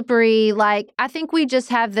 He's slippery. I think we just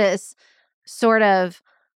have this sort of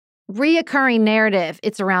reoccurring narrative.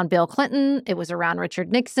 It's around Bill Clinton. It was around Richard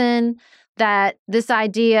Nixon. That this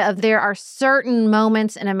idea of there are certain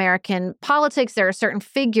moments in American politics, there are certain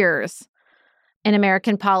figures in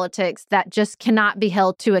American politics that just cannot be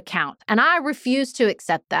held to account. And I refuse to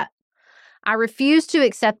accept that. I refuse to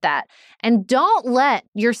accept that. And don't let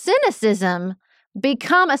your cynicism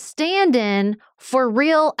become a stand-in for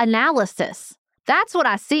real analysis. That's what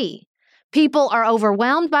I see. People are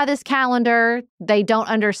overwhelmed by this calendar. They don't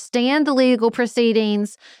understand the legal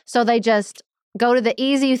proceedings. So they just go to the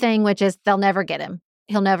easy thing, which is they'll never get him.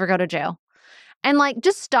 He'll never go to jail. And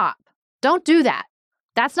just stop. Don't do that.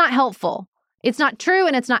 That's not helpful. It's not true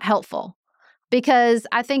and it's not helpful, because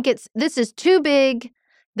I think this is too big.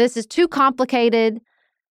 This is too complicated.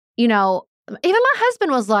 Even my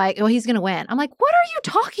husband was like, oh, he's going to win. I'm like, what are you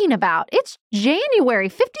talking about? It's January.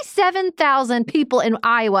 57,000 people in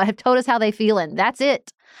Iowa have told us how they feel, and that's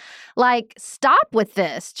it. Stop with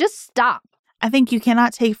this. Just stop. I think you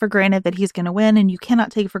cannot take for granted that he's going to win, and you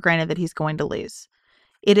cannot take for granted that he's going to lose.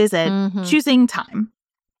 It is a choosing time.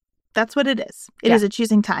 That's what it is. It is a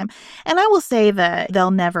choosing time. And I will say that they'll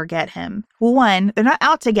never get him. Well, one, they're not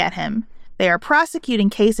out to get him. They are prosecuting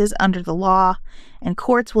cases under the law, and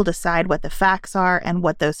courts will decide what the facts are and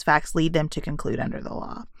what those facts lead them to conclude under the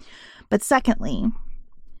law. But secondly,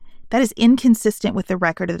 that is inconsistent with the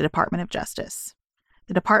record of the Department of Justice.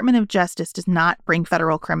 The Department of Justice does not bring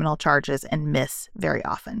federal criminal charges and miss very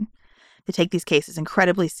often. They take these cases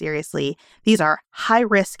incredibly seriously. These are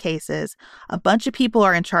high-risk cases. A bunch of people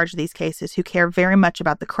are in charge of these cases who care very much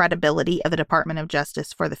about the credibility of the Department of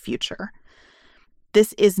Justice for the future.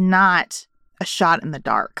 This is not a shot in the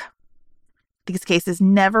dark. These cases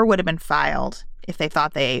never would have been filed if they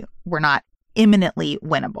thought they were not imminently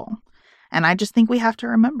winnable. And I just think we have to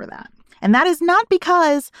remember that. And that is not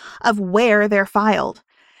because of where they're filed.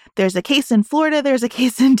 There's a case in Florida, there's a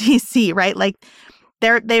case in D.C., right?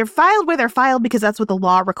 They're filed where they're filed because that's what the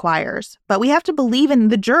law requires. But we have to believe in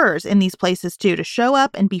the jurors in these places too, to show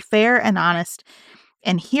up and be fair and honest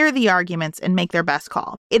and hear the arguments and make their best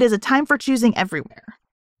call. It is a time for choosing everywhere.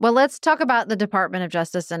 Well, let's talk about the Department of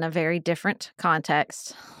Justice in a very different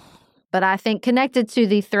context, but I think connected to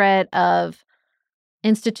the thread of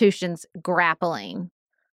institutions grappling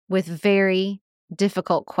with very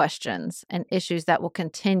difficult questions and issues that will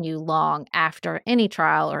continue long after any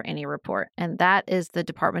trial or any report. And that is the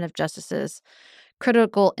Department of Justice's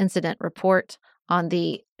critical incident report on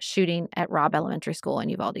the shooting at Robb Elementary School in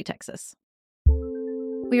Uvalde, Texas.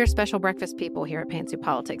 We are special breakfast people here at Pantsuit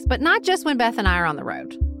Politics, but not just when Beth and I are on the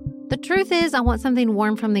road. The truth is, I want something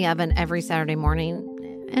warm from the oven every Saturday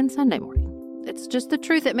morning and Sunday morning. It's just the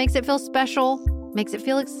truth. It makes it feel special, makes it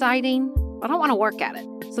feel exciting. I don't want to work at it.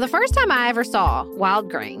 So the first time I ever saw Wild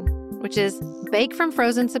Grain, which is bake from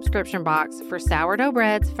frozen subscription box for sourdough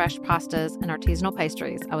breads, fresh pastas, and artisanal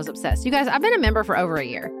pastries, I was obsessed. You guys, I've been a member for over a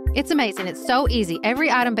year. It's amazing. It's so easy. Every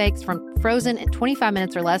item bakes from frozen in 25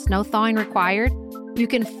 minutes or less, no thawing required. You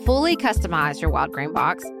can fully customize your Wild Grain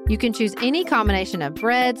box. You can choose any combination of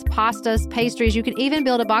breads, pastas, pastries. You can even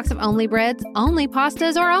build a box of only breads, only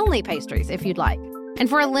pastas, or only pastries if you'd like. And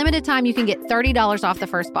for a limited time, you can get $30 off the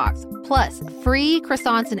first box, plus free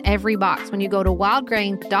croissants in every box when you go to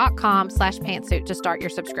wildgrain.com/pantsuit to start your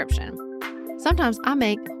subscription. Sometimes I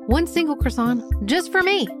make one single croissant just for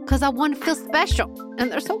me because I want to feel special, and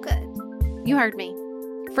they're so good. You heard me.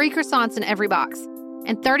 Free croissants in every box.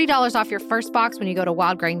 and $30 off your first box when you go to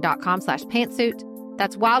wildgrain.com/pantsuit.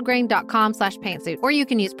 That's wildgrain.com/pantsuit, or you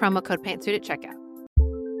can use promo code pantsuit at checkout.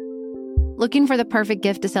 Looking for the perfect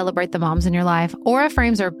gift to celebrate the moms in your life? Aura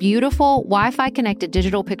frames are beautiful, Wi-Fi connected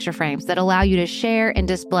digital picture frames that allow you to share and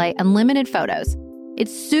display unlimited photos.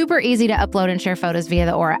 It's super easy to upload and share photos via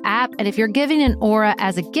the Aura app, and if you're giving an Aura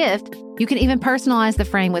as a gift, you can even personalize the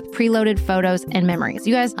frame with preloaded photos and memories.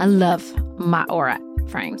 You guys, I love my Aura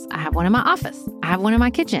frames. I have one in my office. I have one in my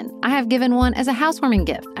kitchen. I have given one as a housewarming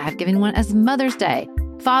gift. I have given one as Mother's Day,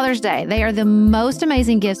 Father's Day. They are the most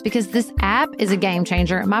amazing gifts because this app is a game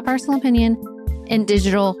changer, in my personal opinion, in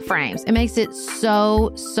digital frames. It makes it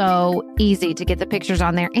so easy to get the pictures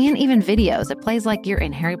on there and even videos. It plays like you're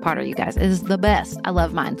in Harry Potter, you guys. It is the best. I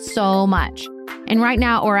love mine so much. And right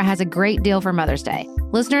now, Aura has a great deal for Mother's Day.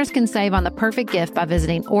 Listeners can save on the perfect gift by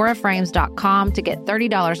visiting auraframes.com to get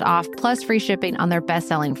 $30 off plus free shipping on their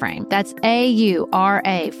best-selling frame. That's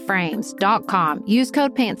AURA frames.com. Use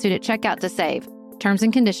code pantsuit at checkout to save. Terms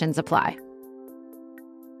and conditions apply.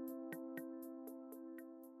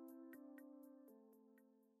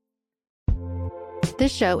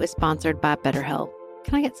 This show is sponsored by BetterHelp.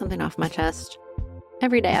 Can I get something off my chest?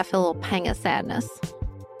 Every day I feel a little pang of sadness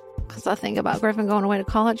because I think about Griffin going away to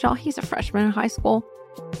college. Y'all, he's a freshman in high school.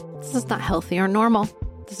 This is not healthy or normal.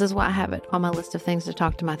 This is why I have it on my list of things to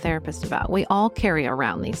talk to my therapist about. We all carry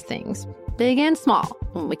around these things, big and small.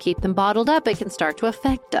 When we keep them bottled up, it can start to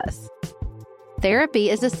affect us. Therapy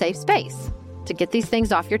is a safe space to get these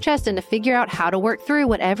things off your chest and to figure out how to work through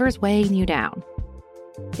whatever is weighing you down.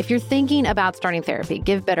 If you're thinking about starting therapy,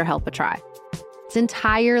 give BetterHelp a try. It's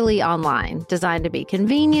entirely online, designed to be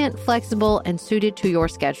convenient, flexible, and suited to your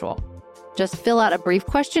schedule. Just fill out a brief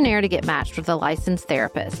questionnaire to get matched with a licensed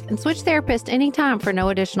therapist and switch therapists anytime for no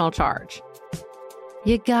additional charge.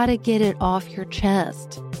 You gotta get it off your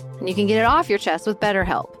chest. And you can get it off your chest with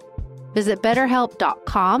BetterHelp. Visit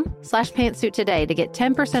betterhelp.com/pantsuit today to get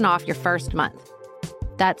 10% off your first month.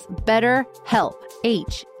 That's BetterHelp,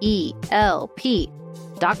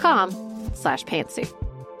 HELP.com/pantsuit.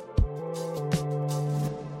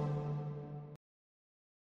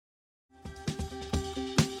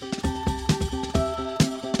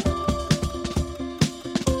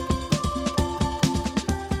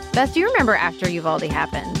 Beth, do you remember after Uvalde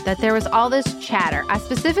happened that there was all this chatter? I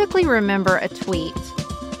specifically remember a tweet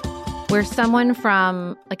where someone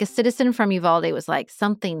from, like a citizen from Uvalde was like,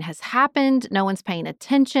 something has happened. No one's paying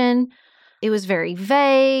attention. It was very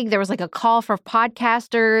vague. There was like a call for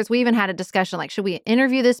podcasters. We even had a discussion like, should we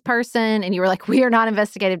interview this person? And you were like, we are not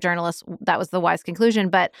investigative journalists. That was the wise conclusion.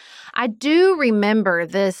 But I do remember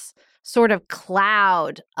this sort of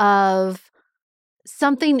cloud of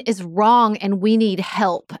something is wrong and we need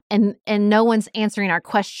help. And no one's answering our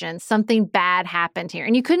questions. Something bad happened here.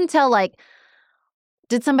 And you couldn't tell, like,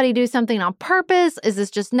 did somebody do something on purpose? Is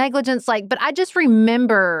this just negligence? Like, but I just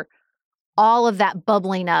remember all of that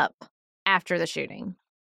bubbling up after the shooting.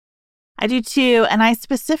 I do too. And I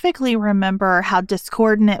specifically remember how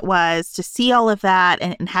discordant it was to see all of that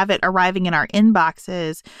and have it arriving in our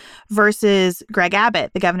inboxes versus Greg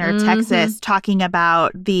Abbott, the governor of Texas, talking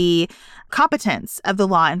about the competence of the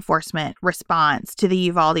law enforcement response to the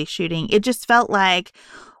Uvalde shooting. It just felt like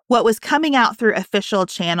what was coming out through official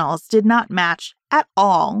channels did not match at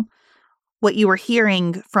all what you were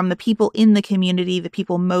hearing from the people in the community, the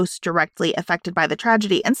people most directly affected by the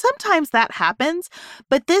tragedy. And sometimes that happens,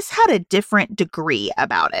 but this had a different degree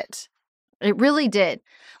about it. It really did.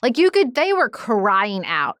 Like they were crying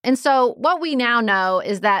out. And so what we now know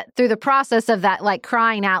is that through the process of that, like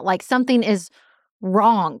crying out, like something is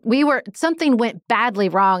wrong. Something went badly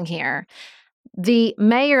wrong here. The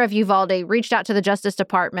mayor of Uvalde reached out to the Justice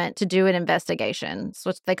Department to do an investigation. It's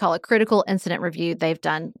what they call a critical incident review. They've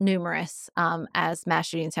done numerous as mass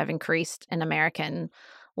shootings have increased in American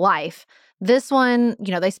life. This one,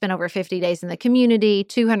 they spent over 50 days in the community,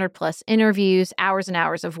 200 plus interviews, hours and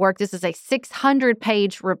hours of work. This is a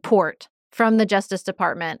 600-page report from the Justice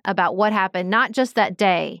Department about what happened, not just that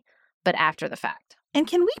day, but after the fact. And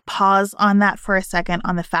can we pause on that for a second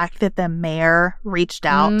on the fact that the mayor reached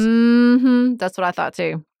out? That's what I thought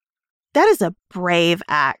too. That is a brave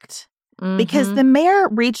act because the mayor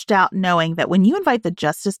reached out knowing that when you invite the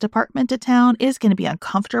Justice Department to town, it is going to be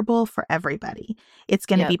uncomfortable for everybody. It's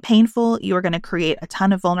going to be painful. You are going to create a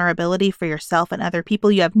ton of vulnerability for yourself and other people.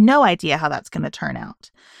 You have no idea how that's going to turn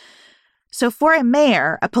out. So for a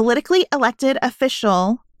mayor, a politically elected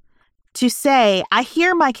official, to say, I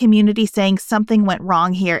hear my community saying something went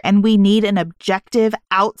wrong here and we need an objective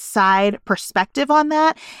outside perspective on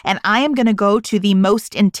that, and I am going to go to the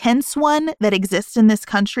most intense one that exists in this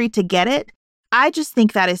country to get it. I just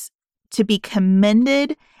think that is to be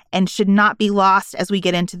commended and should not be lost as we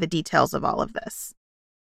get into the details of all of this.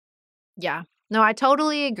 Yeah. No, I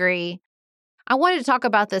totally agree. I wanted to talk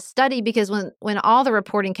about this study because when all the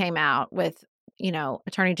reporting came out with,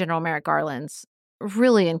 Attorney General Merrick Garland's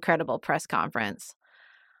really incredible press conference,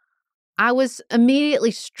 I was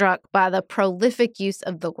immediately struck by the prolific use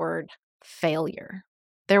of the word failure.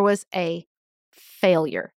 There was a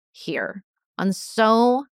failure here on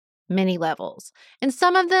so many levels. And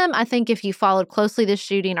some of them, I think if you followed closely this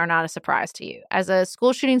shooting, are not a surprise to you. As a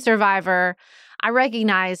school shooting survivor, I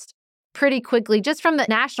recognized pretty quickly, just from the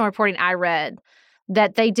national reporting I read,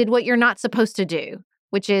 that they did what you're not supposed to do,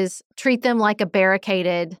 which is treat them like a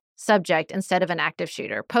barricaded subject instead of an active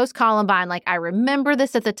shooter. Post-Columbine, I remember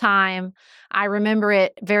this at the time. I remember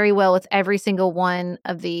it very well with every single one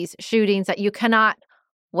of these shootings, that you cannot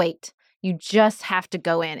wait. You just have to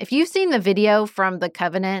go in. If you've seen the video from the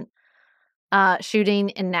Covenant shooting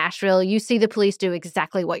in Nashville, you see the police do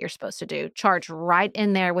exactly what you're supposed to do. Charge right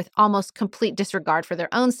in there with almost complete disregard for their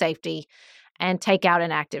own safety and take out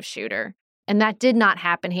an active shooter. And that did not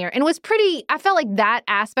happen here. And I felt like that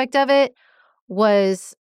aspect of it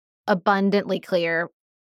was abundantly clear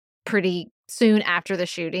pretty soon after the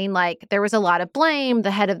shooting. There was a lot of blame.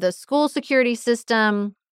 The head of the school security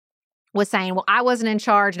system was saying, well, I wasn't in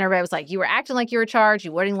charge. And everybody was like, you were acting like you were in charge.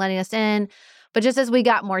 You weren't letting us in. But just as we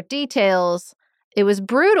got more details, it was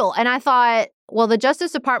brutal. And I thought, well, the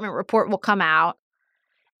Justice Department report will come out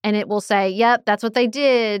and it will say, yep, that's what they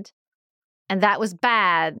did. And that was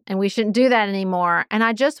bad. And we shouldn't do that anymore. And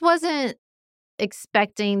I just wasn't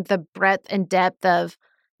expecting the breadth and depth of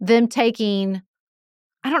them taking,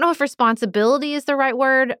 I don't know if responsibility is the right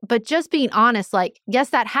word, but just being honest, yes,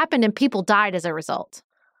 that happened and people died as a result.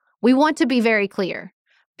 We want to be very clear.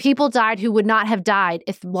 People died who would not have died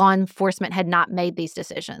if law enforcement had not made these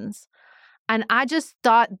decisions. And I just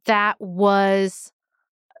thought that was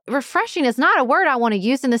refreshing. It's not a word I want to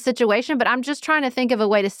use in this situation, but I'm just trying to think of a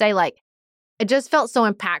way to say, it just felt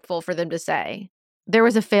so impactful for them to say there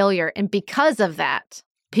was a failure. And because of that,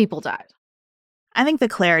 people died. I think the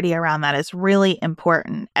clarity around that is really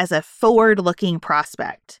important as a forward-looking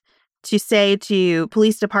prospect. To say to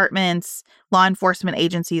police departments, law enforcement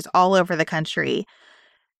agencies all over the country,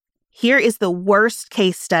 here is the worst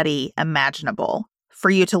case study imaginable for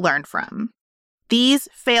you to learn from. These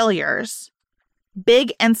failures,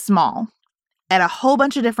 big and small, at a whole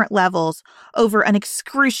bunch of different levels over an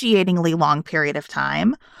excruciatingly long period of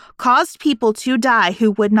time, caused people to die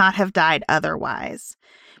who would not have died otherwise.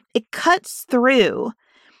 It cuts through.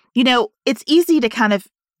 It's easy to kind of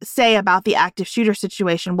say about the active shooter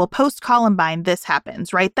situation, well, post-Columbine, this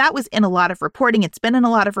happens, right? That was in a lot of reporting. It's been in a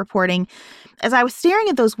lot of reporting. As I was staring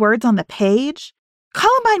at those words on the page,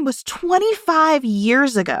 Columbine was 25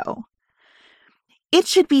 years ago. It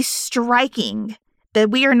should be striking that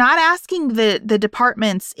we are not asking the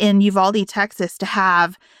departments in Uvalde, Texas to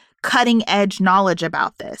have cutting-edge knowledge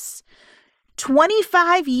about this.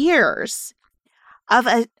 25 years of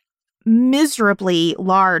a miserably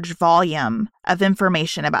large volume of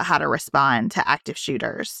information about how to respond to active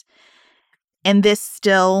shooters. And this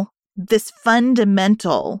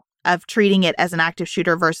fundamental of treating it as an active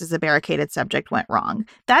shooter versus a barricaded subject went wrong.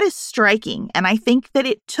 That is striking. And I think that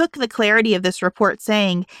it took the clarity of this report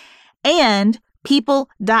saying, and people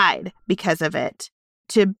died because of it,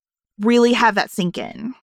 to really have that sink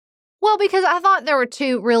in. Well, because I thought there were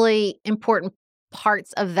two really important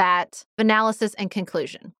parts of that analysis and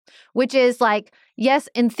conclusion, which is yes,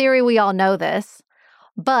 in theory, we all know this,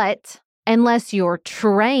 but unless you're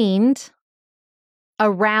trained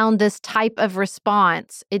around this type of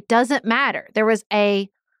response, it doesn't matter. There was a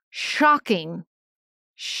shocking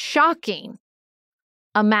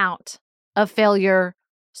amount of failure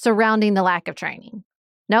surrounding the lack of training.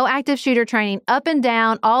 No active shooter training, up and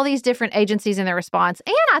down, all these different agencies in their response.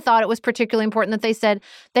 And I thought it was particularly important that they said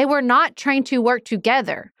they were not trained to work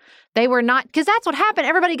together. They were not, because that's what happened.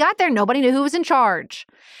 Everybody got there. Nobody knew who was in charge.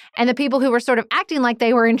 And the people who were sort of acting like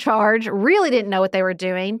they were in charge really didn't know what they were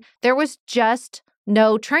doing. There was just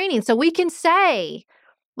no training. So we can say,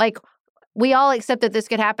 we all accept that this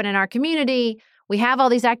could happen in our community. We have all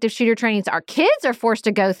these active shooter trainings. Our kids are forced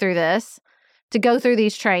to go through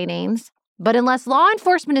these trainings. But unless law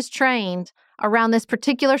enforcement is trained around this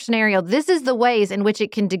particular scenario, this is the ways in which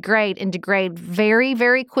it can degrade very,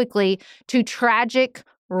 very quickly to tragic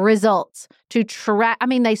results.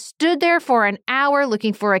 They stood there for an hour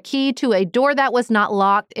looking for a key to a door that was not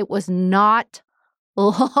locked. It was not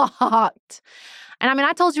locked. And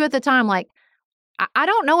I told you at the time, I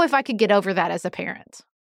don't know if I could get over that as a parent.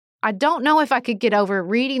 I don't know if I could get over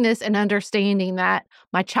reading this and understanding that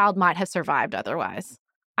my child might have survived otherwise.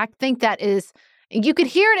 I think that is, you could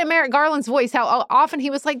hear it in Merrick Garland's voice, how often he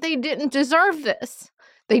was like, they didn't deserve this.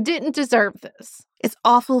 They didn't deserve this. It's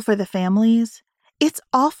awful for the families. It's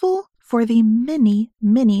awful for the many,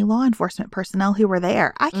 many law enforcement personnel who were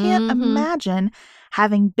there. I can't imagine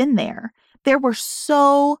having been there. There were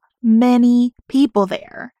so many people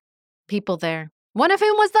there. One of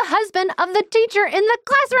whom was the husband of the teacher in the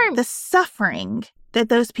classroom. The suffering that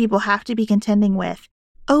those people have to be contending with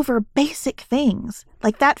over basic things,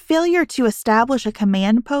 like that failure to establish a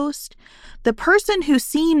command post. The person who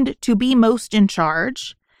seemed to be most in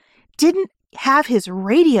charge didn't have his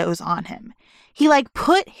radios on him. He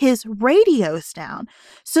put his radios down.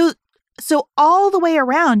 So all the way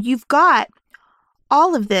around, you've got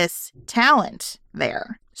all of this talent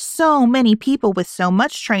there. So many people with so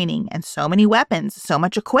much training and so many weapons, so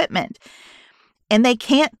much equipment. And they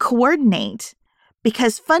can't coordinate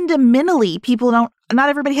because fundamentally not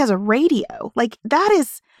everybody has a radio.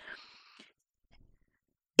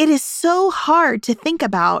 It is so hard to think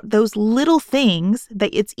about those little things that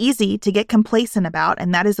it's easy to get complacent about.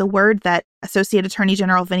 And that is a word that Associate Attorney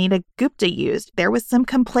General Vanita Gupta used. There was some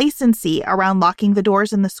complacency around locking the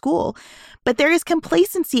doors in the school. But there is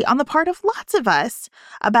complacency on the part of lots of us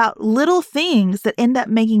about little things that end up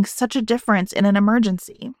making such a difference in an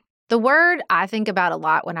emergency. The word I think about a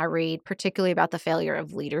lot when I read, particularly about the failure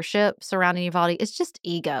of leadership surrounding Uvalde, is just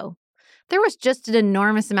ego. There was just an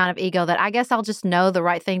enormous amount of ego that I guess I'll just know the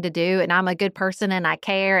right thing to do, and I'm a good person and I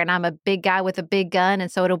care, and I'm a big guy with a big gun, and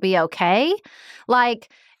so it'll be okay.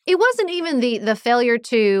 It wasn't even the failure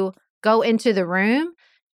to go into the room.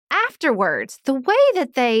 Afterwards, the way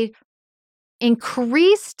that they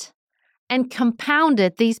increased and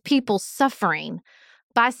compounded these people's suffering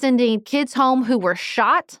by sending kids home who were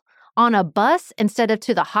shot on a bus instead of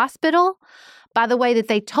to the hospital, by the way that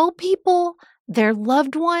they told people their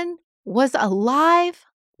loved one was alive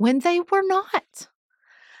when they were not.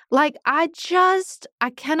 I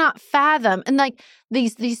cannot fathom. And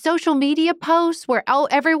these social media posts where,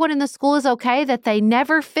 everyone in the school is okay, that they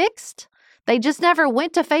never fixed. They just never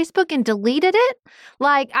went to Facebook and deleted it.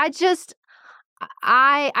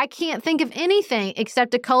 I can't think of anything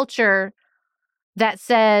except a culture that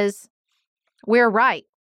says we're right.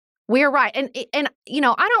 We're right. And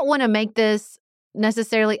I don't want to make this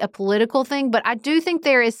necessarily a political thing, but I do think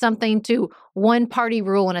there is something to one-party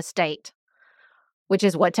rule in a state, which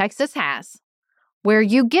is what Texas has, where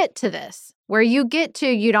you get to this, where you get to,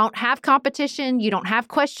 you don't have competition, you don't have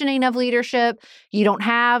questioning of leadership, you don't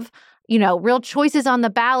have, real choices on the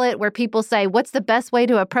ballot where people say, what's the best way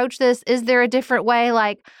to approach this? Is there a different way?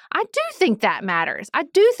 I do think that matters. I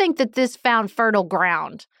do think that this found fertile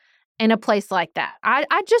ground in a place like that.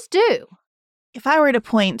 I just do. If I were to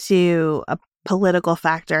point to a political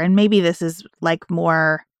factor, and maybe this is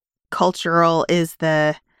more cultural is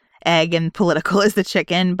the egg and political is the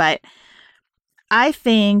chicken, but I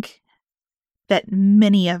think that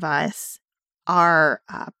many of us are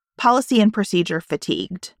policy and procedure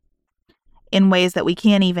fatigued in ways that we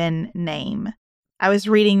can't even name. I was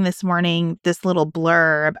reading this morning this little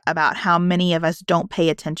blurb about how many of us don't pay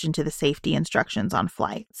attention to the safety instructions on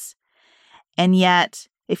flights. And yet,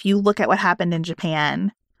 if you look at what happened in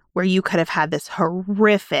Japan, where you could have had this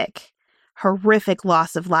horrific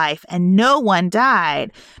loss of life and no one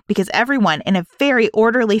died because everyone in a very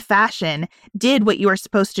orderly fashion did what you were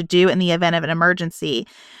supposed to do in the event of an emergency.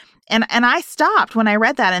 And I stopped when I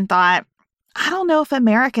read that and thought, I don't know if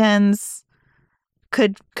Americans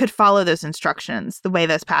could follow those instructions the way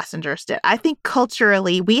those passengers did. I think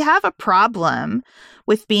culturally we have a problem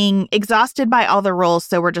with being exhausted by all the rules,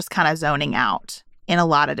 so we're just kind of zoning out in a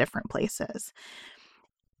lot of different places.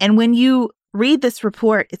 And when you read this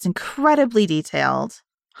report, it's incredibly detailed,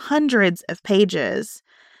 hundreds of pages.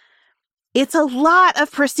 It's a lot of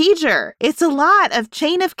procedure. It's a lot of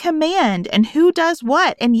chain of command and who does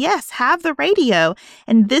what. And yes, have the radio.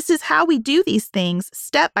 And this is how we do these things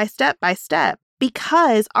step by step by step,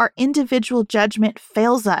 because our individual judgment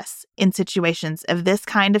fails us in situations of this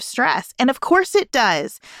kind of stress. And of course it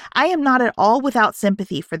does. I am not at all without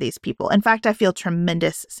sympathy for these people. In fact, I feel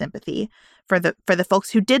tremendous sympathy for the folks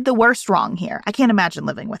who did the worst wrong here. I can't imagine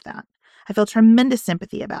living with that. I feel tremendous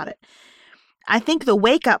sympathy about it. I think the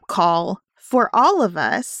wake-up call for all of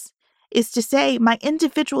us is to say my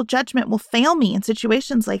individual judgment will fail me in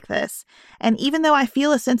situations like this. And even though I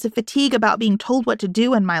feel a sense of fatigue about being told what to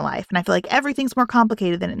do in my life, and I feel like everything's more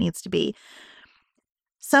complicated than it needs to be,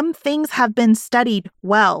 some things have been studied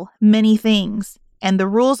well, many things. And the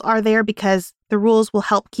rules are there because the rules will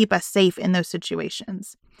help keep us safe in those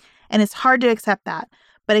situations. And it's hard to accept that,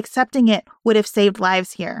 but accepting it would have saved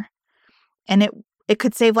lives here. And it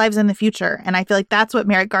could save lives in the future. And I feel like that's what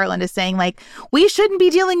Merrick Garland is saying. Like, we shouldn't be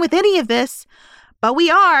dealing with any of this, but we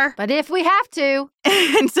are. But if we have to.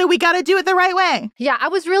 And so we got to do it the right way. Yeah, I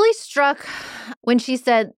was really struck when she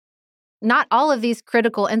said, not all of these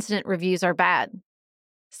critical incident reviews are bad.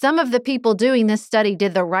 Some of the people doing this study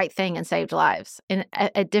did the right thing and saved lives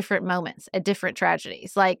at different moments, at different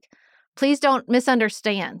tragedies. Like, please don't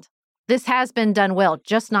misunderstand. This has been done well,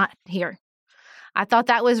 just not here. I thought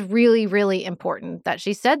that was really, really important that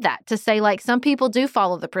she said that, to say, like, some people do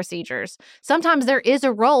follow the procedures. Sometimes there is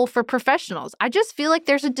a role for professionals. I just feel like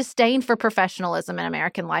there's a disdain for professionalism in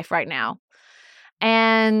American life right now.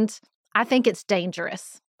 And I think it's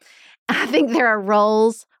dangerous. I think there are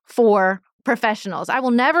roles for professionals. I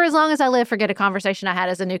will never, as long as I live, forget a conversation I had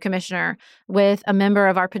as a new commissioner with a member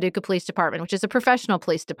of our Paducah Police Department, which is a professional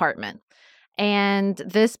police department. And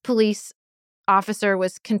this police officer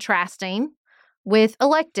was contrasting with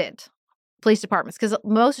elected police departments, because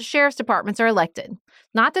most sheriff's departments are elected.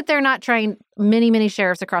 Not that they're not trained. Many, many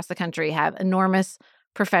sheriffs across the country have enormous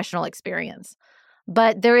professional experience.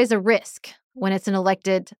 But there is a risk when it's an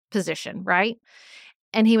elected position, right?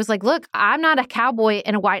 And he was like, look, I'm not a cowboy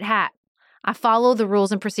in a white hat. I follow the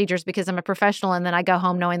rules and procedures because I'm a professional, and then I go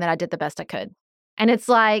home knowing that I did the best I could. And it's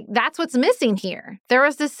like, that's what's missing here. There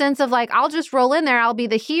was this sense of like, I'll just roll in there, I'll be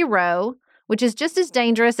the hero, which is just as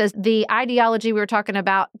dangerous as the ideology we were talking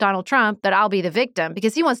about Donald Trump, that I'll be the victim,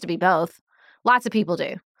 because he wants to be both. Lots of people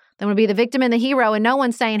do. They want to be the victim and the hero, and no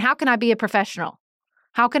one's saying, how can I be a professional?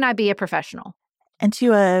 How can I be a professional? And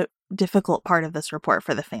to a difficult part of this report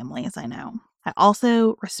for the families, I know. I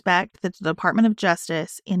also respect that the Department of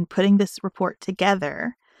Justice, in putting this report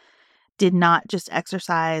together, did not just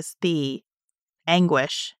exercise the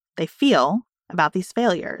anguish they feel about these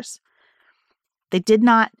failures. They did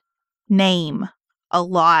not name a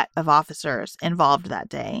lot of officers involved that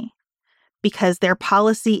day, because their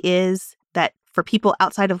policy is that for people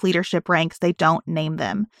outside of leadership ranks, they don't name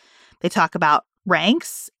them. They talk about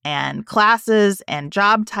ranks and classes and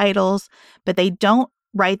job titles, but they don't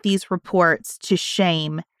write these reports to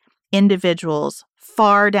shame individuals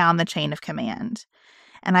far down the chain of command.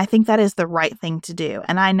 And I think that is the right thing to do.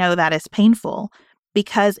 And I know that is painful,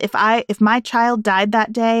 because if my child died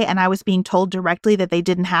that day and I was being told directly that they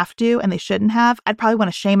didn't have to and they shouldn't have, I'd probably want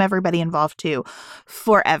to shame everybody involved too,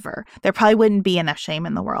 forever. There probably wouldn't be enough shame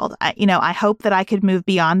in the world. I hope that I could move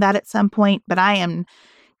beyond that at some point, but I am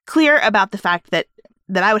clear about the fact that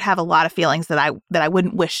I would have a lot of feelings that I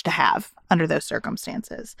wouldn't wish to have under those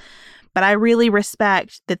circumstances. But I really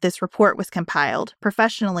respect that this report was compiled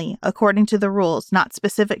professionally, according to the rules, not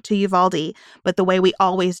specific to Uvalde, but the way we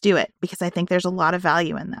always do it, because I think there's a lot of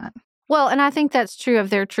value in that. Well, and I think that's true of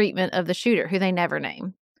their treatment of the shooter, who they never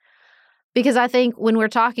name. Because I think when we're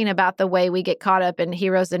talking about the way we get caught up in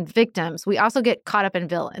heroes and victims, we also get caught up in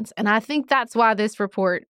villains. And I think that's why this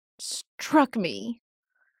report struck me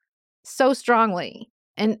so strongly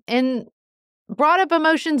and brought up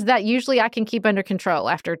emotions that usually I can keep under control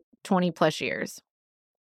after 20 plus years.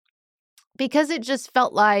 Because it just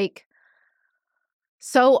felt like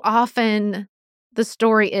so often the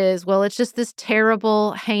story is, well, it's just this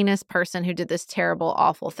terrible, heinous person who did this terrible,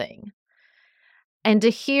 awful thing. And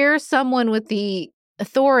to hear someone with the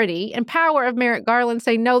authority and power of Merrick Garland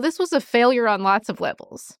say, no, this was a failure on lots of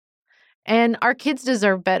levels, and our kids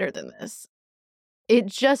deserve better than this. It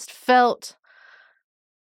just felt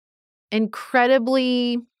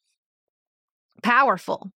incredibly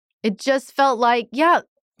powerful. It just felt like, yeah,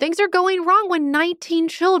 things are going wrong when 19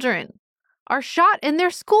 children are shot in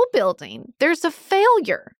their school building. There's a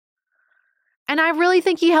failure. And I really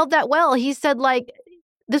think he held that well. He said, like,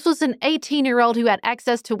 this was an 18-year-old who had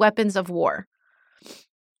access to weapons of war.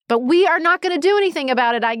 But we are not going to do anything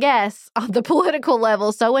about it, I guess, on the political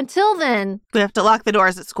level. So until then, we have to lock the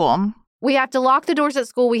doors at school. We have to lock the doors at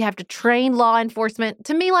school. We have to train law enforcement.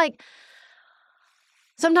 To me, like,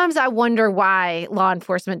 sometimes I wonder why law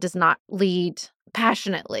enforcement does not lead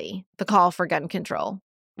passionately the call for gun control,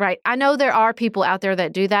 right? I know there are people out there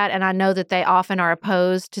that do that, and I know that they often are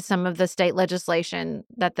opposed to some of the state legislation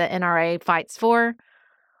that the NRA fights for.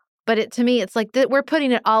 But to me, it's like we're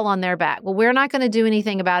putting it all on their back. Well, we're not going to do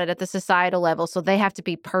anything about it at the societal level, so they have to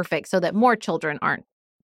be perfect so that more children aren't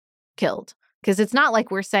killed. Because it's not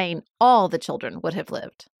like we're saying all the children would have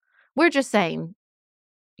lived. We're just saying,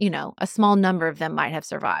 a small number of them might have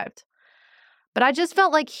survived. But I just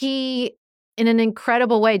felt like he, in an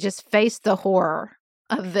incredible way, just faced the horror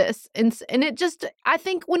of this. And it just, I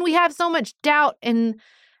think when we have so much doubt and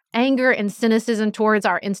anger and cynicism towards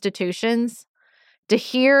our institutions, to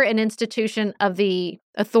hear an institution of the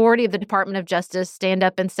authority of the Department of Justice stand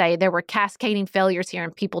up and say there were cascading failures here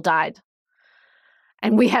and people died.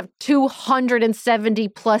 And we have 270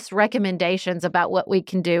 plus recommendations about what we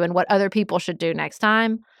can do and what other people should do next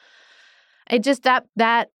time. It just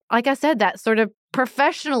that like I said, that sort of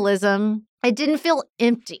professionalism, it didn't feel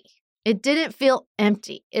empty. It didn't feel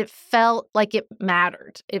empty. It felt like it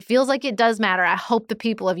mattered. It feels like it does matter. I hope the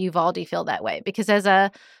people of Uvalde feel that way, because as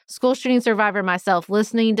a school shooting survivor myself,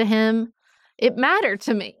 listening to him, it mattered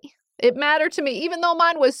to me. It mattered to me, even though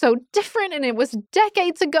mine was so different and it was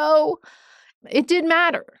decades ago. It did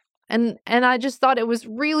matter. And I just thought it was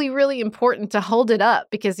really, really important to hold it up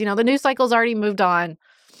because, the news cycle's already moved on.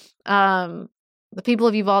 The people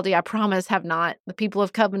of Uvalde, I promise, have not. The people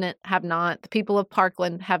of Covenant have not. The people of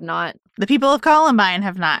Parkland have not. The people of Columbine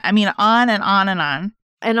have not. I mean, on and on and on.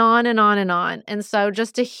 And on and on and on. And so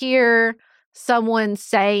just to hear someone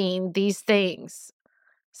saying these things,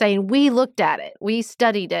 saying, we looked at it, we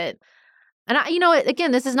studied it. And,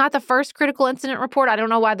 again, this is not the first critical incident report. I don't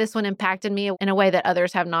know why this one impacted me in a way that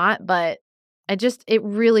others have not, but it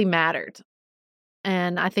really mattered.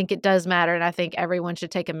 And I think it does matter, and I think everyone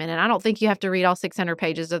should take a minute. I don't think you have to read all 600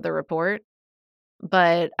 pages of the report,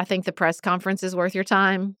 but I think the press conference is worth your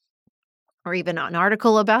time, or even an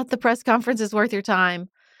article about the press conference is worth your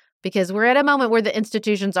time, because we're at a moment where the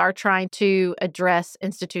institutions are trying to address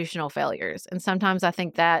institutional failures. And sometimes I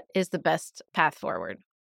think that is the best path forward.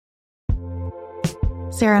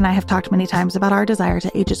 Sarah and I have talked many times about our desire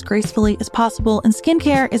to age as gracefully as possible, and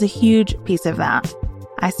skincare is a huge piece of that.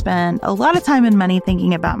 I spend a lot of time and money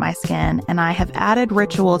thinking about my skin, and I have added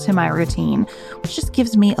Ritual to my routine, which just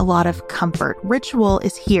gives me a lot of comfort. Ritual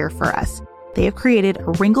is here for us. They have created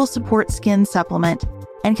a wrinkle support skin supplement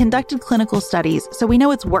and conducted clinical studies, so we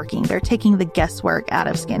know it's working. They're taking the guesswork out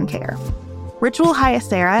of skincare. Ritual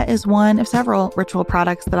Hyacera is one of several Ritual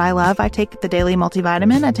products that I love. I take the daily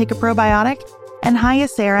multivitamin, I take a probiotic, and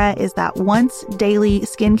Hyacera is that once daily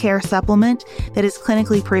skincare supplement that is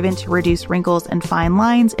clinically proven to reduce wrinkles and fine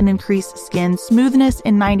lines and increase skin smoothness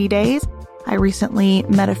in 90 days. I recently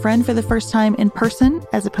met a friend for the first time in person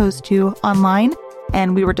as opposed to online,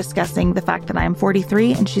 and we were discussing the fact that I'm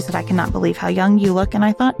 43, and she said, I cannot believe how young you look. And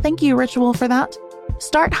I thought, thank you, Ritual, for that.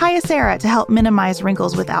 Start Hyacera to help minimize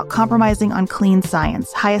wrinkles without compromising on clean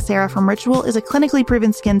science. Hyacera from Ritual is a clinically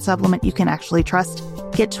proven skin supplement you can actually trust.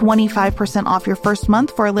 Get 25% off your first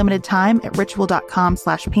month for a limited time at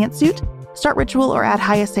ritual.com/pantsuit. Start Ritual or add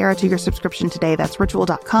Hyacera to your subscription today. That's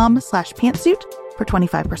ritual.com/pantsuit for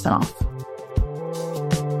 25% off.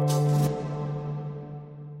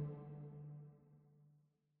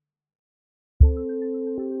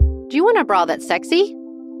 Do you want a bra that's sexy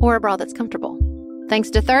or a bra that's comfortable? Thanks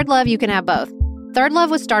to Third Love, you can have both. Third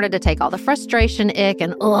Love was started to take all the frustration, ick,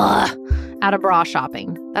 and out of bra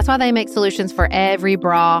shopping. That's why they make solutions for every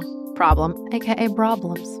bra problem, aka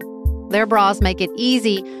problems. Their bras make it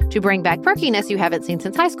easy to bring back perkiness you haven't seen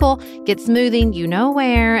since high school, get smoothing you know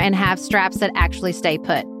where, and have straps that actually stay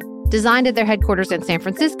put. Designed at their headquarters in San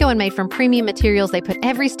Francisco and made from premium materials, they put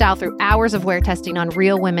every style through hours of wear testing on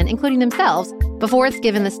real women, including themselves, before it's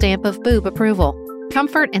given the stamp of boob approval.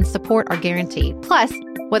 Comfort and support are guaranteed. Plus,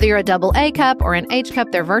 whether you're a double A cup or an H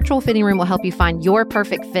cup, their virtual fitting room will help you find your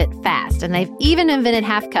perfect fit fast. And they've even invented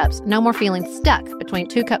half cups. No more feeling stuck between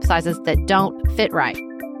two cup sizes that don't fit right.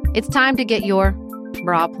 It's time to get your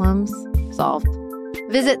problems solved.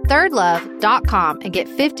 Visit thirdlove.com and get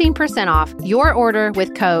 15% off your order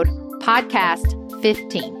with code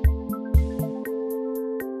podcast15.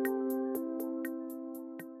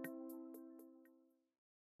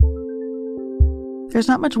 There's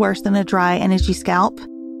not much worse than a dry and itchy scalp.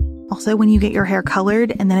 Also, when you get your hair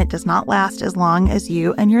colored and then it does not last as long as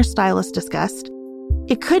you and your stylist discussed.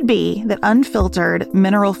 It could be that unfiltered,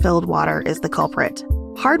 mineral-filled water is the culprit.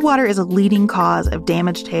 Hard water is a leading cause of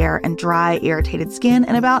damaged hair and dry, irritated skin,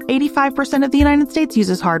 and about 85% of the United States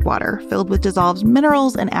uses hard water, filled with dissolved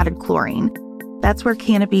minerals and added chlorine. That's where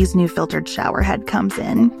Canopy's new filtered shower head comes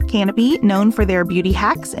in. Canopy, known for their beauty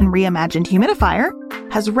hacks and reimagined humidifier,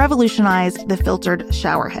 has revolutionized the filtered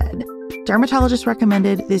shower head. Dermatologists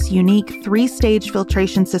recommended this unique 3-stage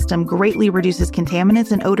filtration system greatly reduces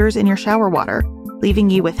contaminants and odors in your shower water, leaving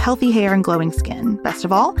you with healthy hair and glowing skin. Best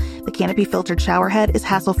of all, the Canopy filtered shower head is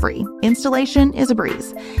hassle-free. Installation is a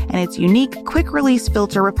breeze, and its unique quick-release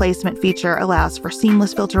filter replacement feature allows for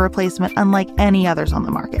seamless filter replacement unlike any others on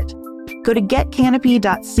the market. Go to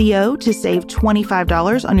getcanopy.co to save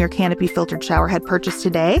 $25 on your Canopy filtered shower head purchase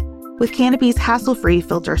today with Canopy's hassle-free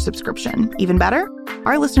filter subscription. Even better,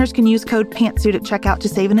 our listeners can use code PANTSUIT at checkout to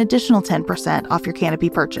save an additional 10% off your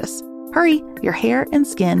Canopy purchase. Hurry, your hair and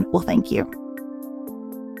skin will thank you.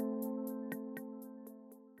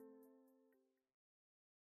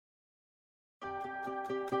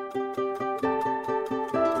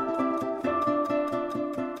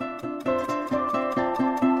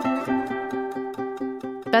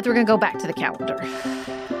 Beth, we're going to go back to the calendar.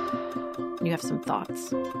 You have some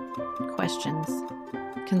thoughts, questions,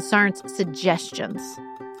 concerns, suggestions.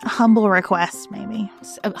 A humble request, maybe.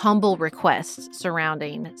 A humble request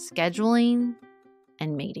surrounding scheduling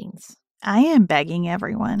and meetings. I am begging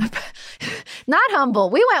everyone. Not humble.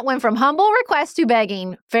 We went from humble request to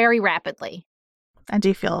begging very rapidly. I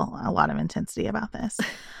do feel a lot of intensity about this.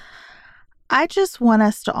 I just want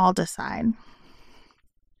us to all decide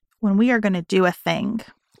when we are going to do a thing.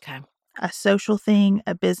 Okay. A social thing,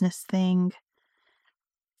 a business thing,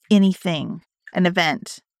 anything, an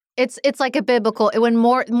event. It's like a biblical, when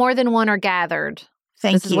more than one are gathered.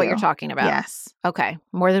 This is what you're talking about. Yes. Okay.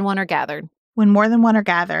 More than one are gathered. When more than one are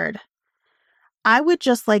gathered, I would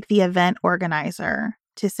just like the event organizer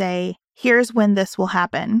to say, here's when this will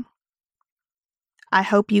happen. I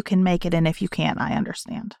hope you can make it, and if you can't, I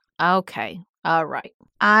understand. Okay. All right.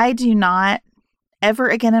 I do not ever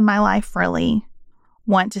again in my life really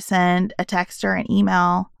want to send a text or an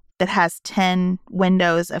email that has 10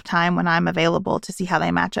 windows of time when I'm available to see how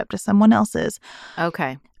they match up to someone else's.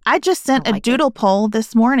 Okay. I just sent a doodle poll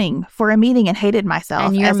this morning for a meeting and hated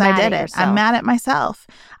myself as I did it. I'm mad at myself.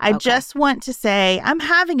 I just want to say I'm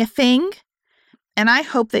having a thing and I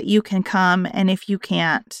hope that you can come. And if you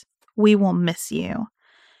can't, we will miss you.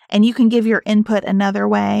 And you can give your input another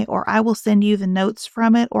way, or I will send you the notes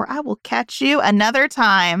from it, or I will catch you another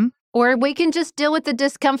time. Or we can just deal with the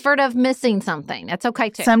discomfort of missing something. That's okay,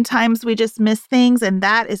 too. Sometimes we just miss things, and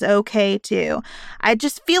that is okay, too. I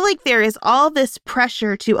just feel like there is all this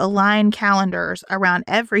pressure to align calendars around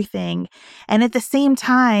everything. And at the same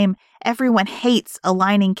time, everyone hates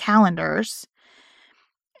aligning calendars.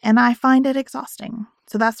 And I find it exhausting.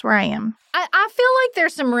 So that's where I am. I feel like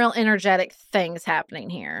there's some real energetic things happening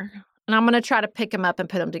here. And I'm going to try to pick them up and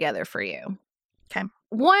put them together for you. Okay.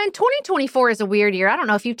 2024 is a weird year. I don't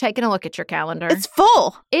know if you've taken a look at your calendar. It's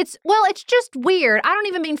full. It's just weird. I don't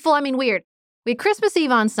even mean full. I mean weird. We had Christmas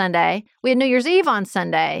Eve on Sunday. We had New Year's Eve on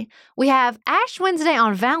Sunday. We have Ash Wednesday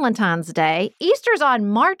on Valentine's Day. Easter's on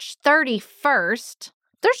March 31st.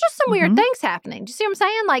 There's just some weird things happening. Do you see what I'm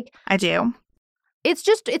saying? Like, I do. It's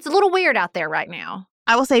a little weird out there right now.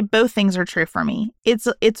 I will say both things are true for me.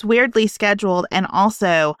 It's weirdly scheduled, and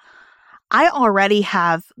also I already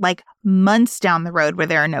have like months down the road where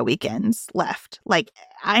there are no weekends left. Like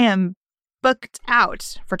I am booked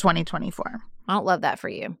out for 2024. I don't love that for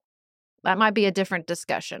you. That might be a different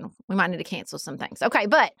discussion. We might need to cancel some things. Okay,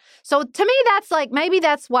 but so to me, that's like, maybe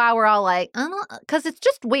that's why we're all like, because it's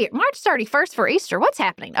just weird. March 31st for Easter. What's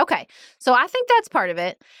happening? Okay, so I think that's part of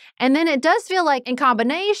it. And then it does feel like in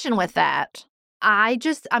combination with that,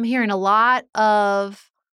 I'm hearing a lot of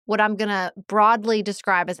what I'm going to broadly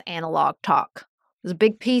describe as analog talk. There's a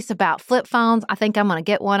big piece about flip phones. I think I'm going to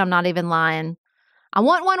get one. I'm not even lying. I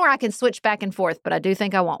want one where I can switch back and forth, but I do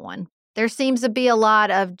think I want one. There seems to be a lot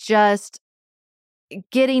of just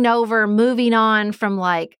moving on from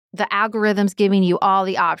like the algorithms giving you all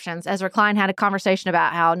the options. Ezra Klein had a conversation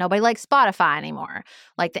about how nobody likes Spotify anymore.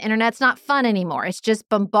 Like the internet's not fun anymore. It's just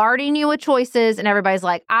bombarding you with choices and everybody's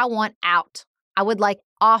like, I want out. I would like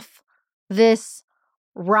off this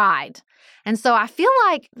ride. And so I feel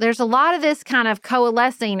like there's a lot of this kind of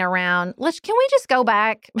coalescing around, can we just go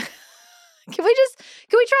back? Can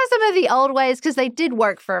we try some of the old ways? Because they did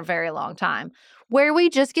work for a very long time, where we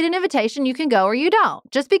just get an invitation, you can go or you don't.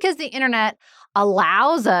 Just because the internet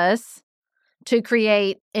allows us to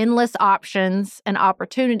create endless options and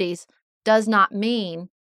opportunities does not mean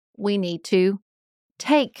we need to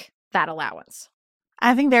take that allowance.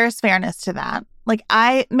 I think there is fairness to that. Like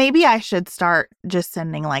maybe I should start just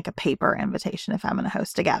sending like a paper invitation if I'm going to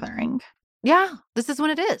host a gathering. Yeah, this is when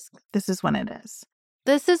it is. This is when it is.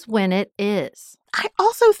 This is when it is. I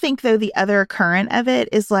also think, though, the other current of it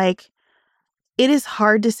is like, it is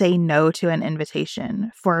hard to say no to an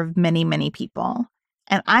invitation for many, many people.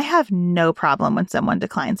 And I have no problem when someone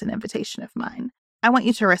declines an invitation of mine. I want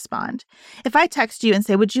you to respond. If I text you and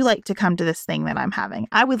say, would you like to come to this thing that I'm having?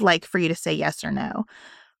 I would like for you to say yes or no.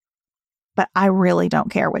 But I really don't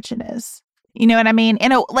care which it is. You know what I mean?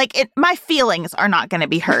 My feelings are not going to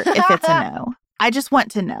be hurt if it's a no. I just want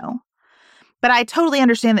to know. But I totally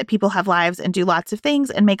understand that people have lives and do lots of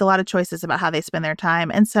things and make a lot of choices about how they spend their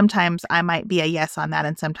time. And sometimes I might be a yes on that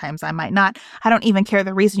and sometimes I might not. I don't even care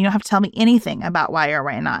the reason. You don't have to tell me anything about why or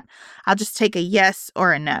why not. I'll just take a yes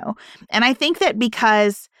or a no. And I think that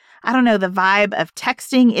because, I don't know, the vibe of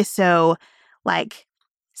texting is so like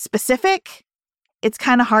specific, it's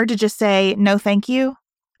kind of hard to just say, no, thank you.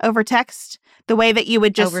 over text, the way that you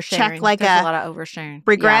would just check like There's a lot of oversharing.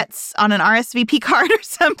 Regrets on an RSVP card or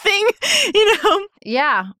something, you know?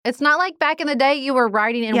 Yeah. It's not like back in the day you were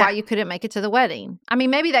writing in why you couldn't make it to the wedding. I mean,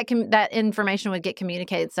 maybe that information would get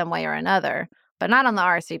communicated some way or another, but not on the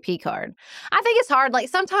RSVP card. I think it's hard. Like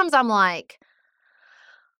sometimes I'm like,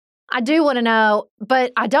 I do want to know,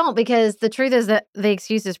 but I don't, because the truth is that the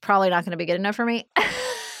excuse is probably not going to be good enough for me.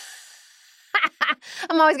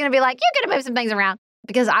 I'm always going to be like, you could have moved some things around,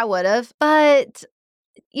 because I would have. But,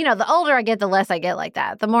 you know, the older I get, the less I get like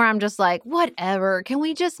that. The more I'm just like, whatever. Can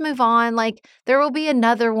we just move on? Like, there will be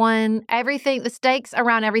another one. The stakes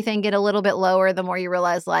around everything get a little bit lower the more you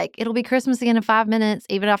realize, like, it'll be Christmas again in 5 minutes,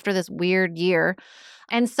 even after this weird year.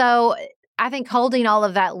 And so I think holding all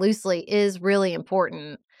of that loosely is really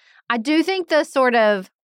important. I do think the sort of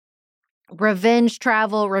revenge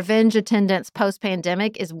travel, revenge attendance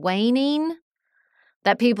post-pandemic is waning.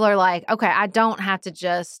 That people are like, okay, I don't have to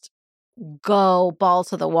just go balls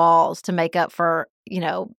to the walls to make up for,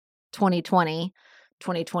 2020,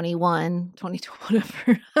 2021, 2020,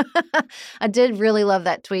 whatever. I did really love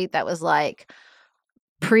that tweet that was like,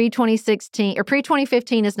 pre-2016 or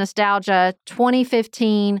pre-2015 is nostalgia,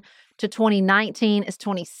 2015 to 2019 is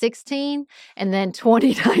 2016, and then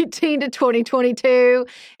 2019 to 2022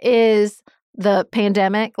 is the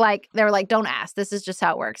pandemic. Like, they were like, don't ask. This is just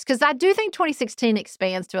how it works. Because I do think 2016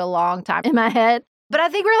 expands to a long time in my head. But I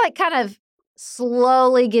think we're like kind of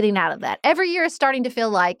slowly getting out of that. Every year is starting to feel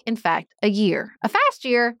like, in fact, a year. A fast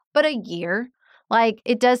year, but a year. Like,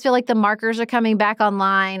 it does feel like the markers are coming back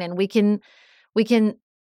online, and we can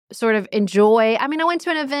sort of enjoy. I mean, I went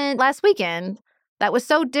to an event last weekend that was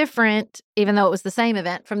so different, even though it was the same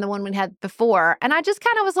event from the one we had before. And I just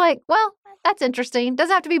kind of was like, well, that's interesting.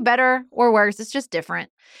 Doesn't have to be better or worse. It's just different,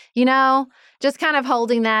 just kind of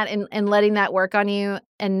holding that and letting that work on you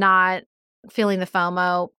and not feeling the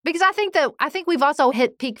FOMO. Because I think we've also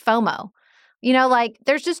hit peak FOMO. Like,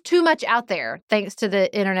 there's just too much out there thanks to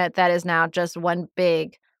the internet that is now just one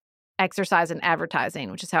big exercise in advertising,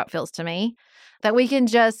 which is how it feels to me, that we can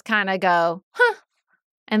just kind of go,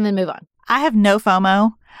 and then move on. I have no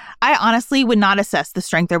FOMO. I honestly would not assess the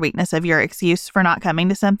strength or weakness of your excuse for not coming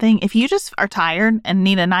to something. If you just are tired and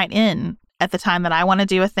need a night in at the time that I want to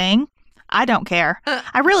do a thing, I don't care.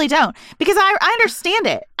 I really don't, because I understand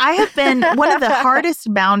it. I have been one of the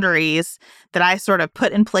hardest boundaries that I sort of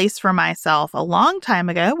put in place for myself a long time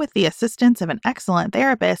ago with the assistance of an excellent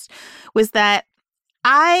therapist was that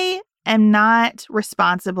I am not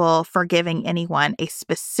responsible for giving anyone a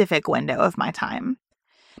specific window of my time.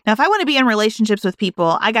 Now, if I want to be in relationships with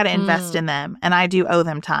people, I got to invest in them, and I do owe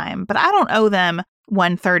them time, but I don't owe them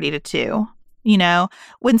 1:30 to 2.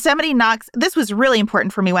 When somebody knocks, this was really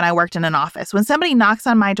important for me when I worked in an office. When somebody knocks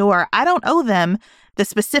on my door, I don't owe them the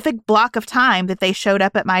specific block of time that they showed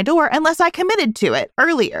up at my door unless I committed to it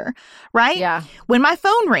earlier, right? Yeah. When my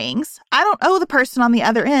phone rings, I don't owe the person on the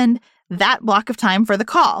other end that block of time for the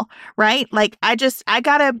call, right? Like, I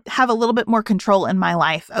got to have a little bit more control in my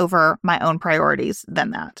life over my own priorities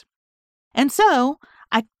than that. And so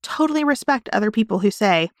I totally respect other people who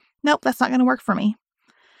say, nope, that's not going to work for me.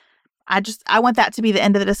 I want that to be the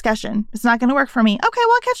end of the discussion. It's not going to work for me. Okay,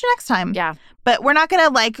 well, I'll catch you next time. Yeah. But we're not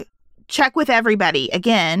going to check with everybody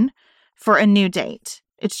again for a new date.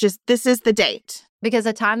 It's just, this is the date. Because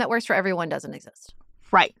a time that works for everyone doesn't exist.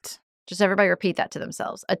 Right. Just everybody repeat that to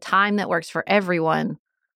themselves. A time that works for everyone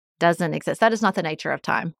doesn't exist. That is not the nature of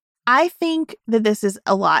time. I think that this is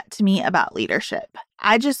a lot to me about leadership.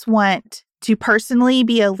 I just want to personally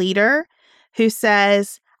be a leader who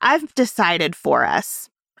says, I've decided for us.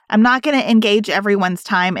 I'm not going to engage everyone's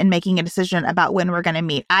time in making a decision about when we're going to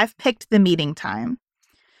meet. I've picked the meeting time.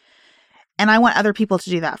 And I want other people to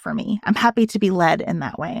do that for me. I'm happy to be led in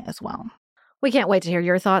that way as well. We can't wait to hear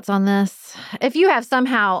your thoughts on this. If you have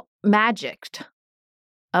somehow magicked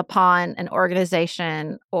upon an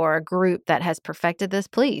organization or a group that has perfected this,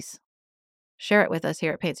 please share it with us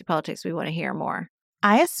here at Fancy Politics. We want to hear more.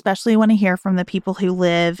 I especially want to hear from the people who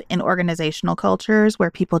live in organizational cultures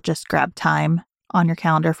where people just grab time on your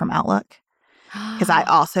calendar from Outlook, because I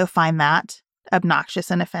also find that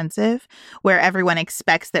obnoxious and offensive, where everyone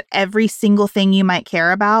expects that every single thing you might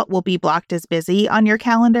care about will be blocked as busy on your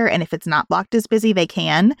calendar. And if it's not blocked as busy, they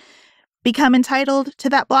can become entitled to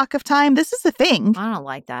that block of time. This is the thing. I don't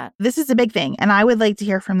like that. This is a big thing. And I would like to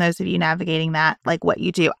hear from those of you navigating that, like what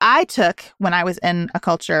you do. I took, when I was in a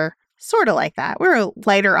culture sort of like that, we were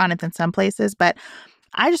lighter on it than some places, but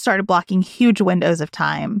I just started blocking huge windows of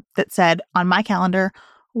time that said on my calendar,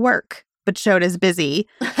 work, but showed as busy,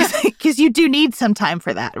 because you do need some time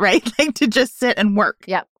for that, right? Like, to just sit and work.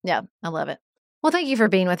 Yep. I love it. Well, thank you for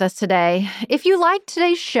being with us today. If you liked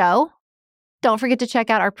today's show, don't forget to check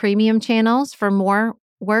out our premium channels for more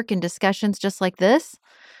work and discussions just like this.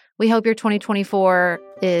 We hope your 2024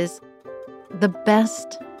 is the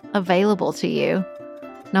best available to you,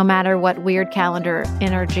 no matter what weird calendar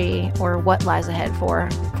energy or what lies ahead for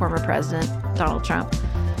former President Donald Trump.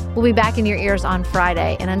 We'll be back in your ears on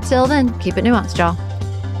Friday. And until then, keep it nuanced, y'all.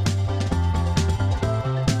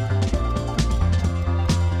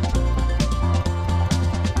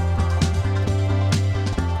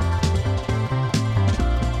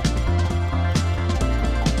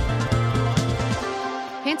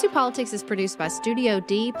 Pantsuit Politics is produced by Studio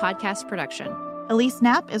D Podcast Production. Elise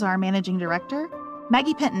Knapp is our managing director.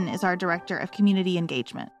 Maggie Penton is our director of community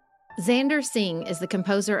engagement. Xander Singh is the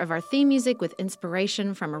composer of our theme music with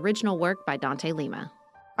inspiration from original work by Dante Lima.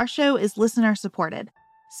 Our show is listener supported.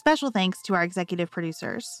 Special thanks to our executive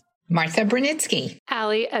producers, Martha Brunitsky,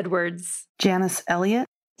 Allie Edwards, Janice Elliott,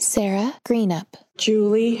 Sarah Greenup,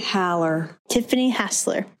 Julie Haller, Tiffany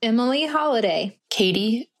Hassler, Emily Holiday,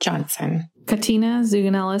 Katie Johnson, Katina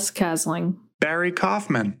Zuganellis-Kasling, Barry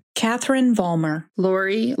Kaufman, Catherine Vollmer,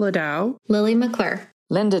 Lori Ladow, Lily McClure,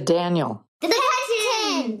 Linda Daniel, The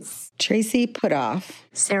Pettons, Tracy Putoff,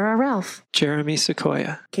 Sarah Ralph, Jeremy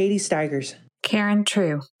Sequoia, Katie Steigers, Karen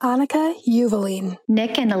True, Annika Uvaline,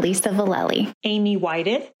 Nick and Elisa Vallely, Amy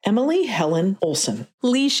Whited, Emily Helen Olson,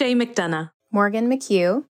 Lee Shea McDonough, Morgan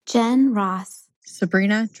McHugh, Jen Ross,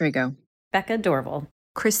 Sabrina Drago, Becca Dorval,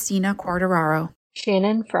 Christina Quartararo,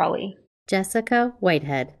 Shannon Frawley, Jessica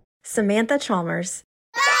Whitehead, Samantha Chalmers,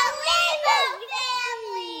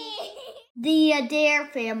 the Adair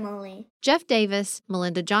family, Jeff Davis,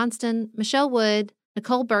 Melinda Johnston, Michelle Wood,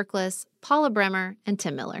 Nicole Berkless, Paula Bremer, and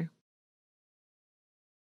Tim Miller.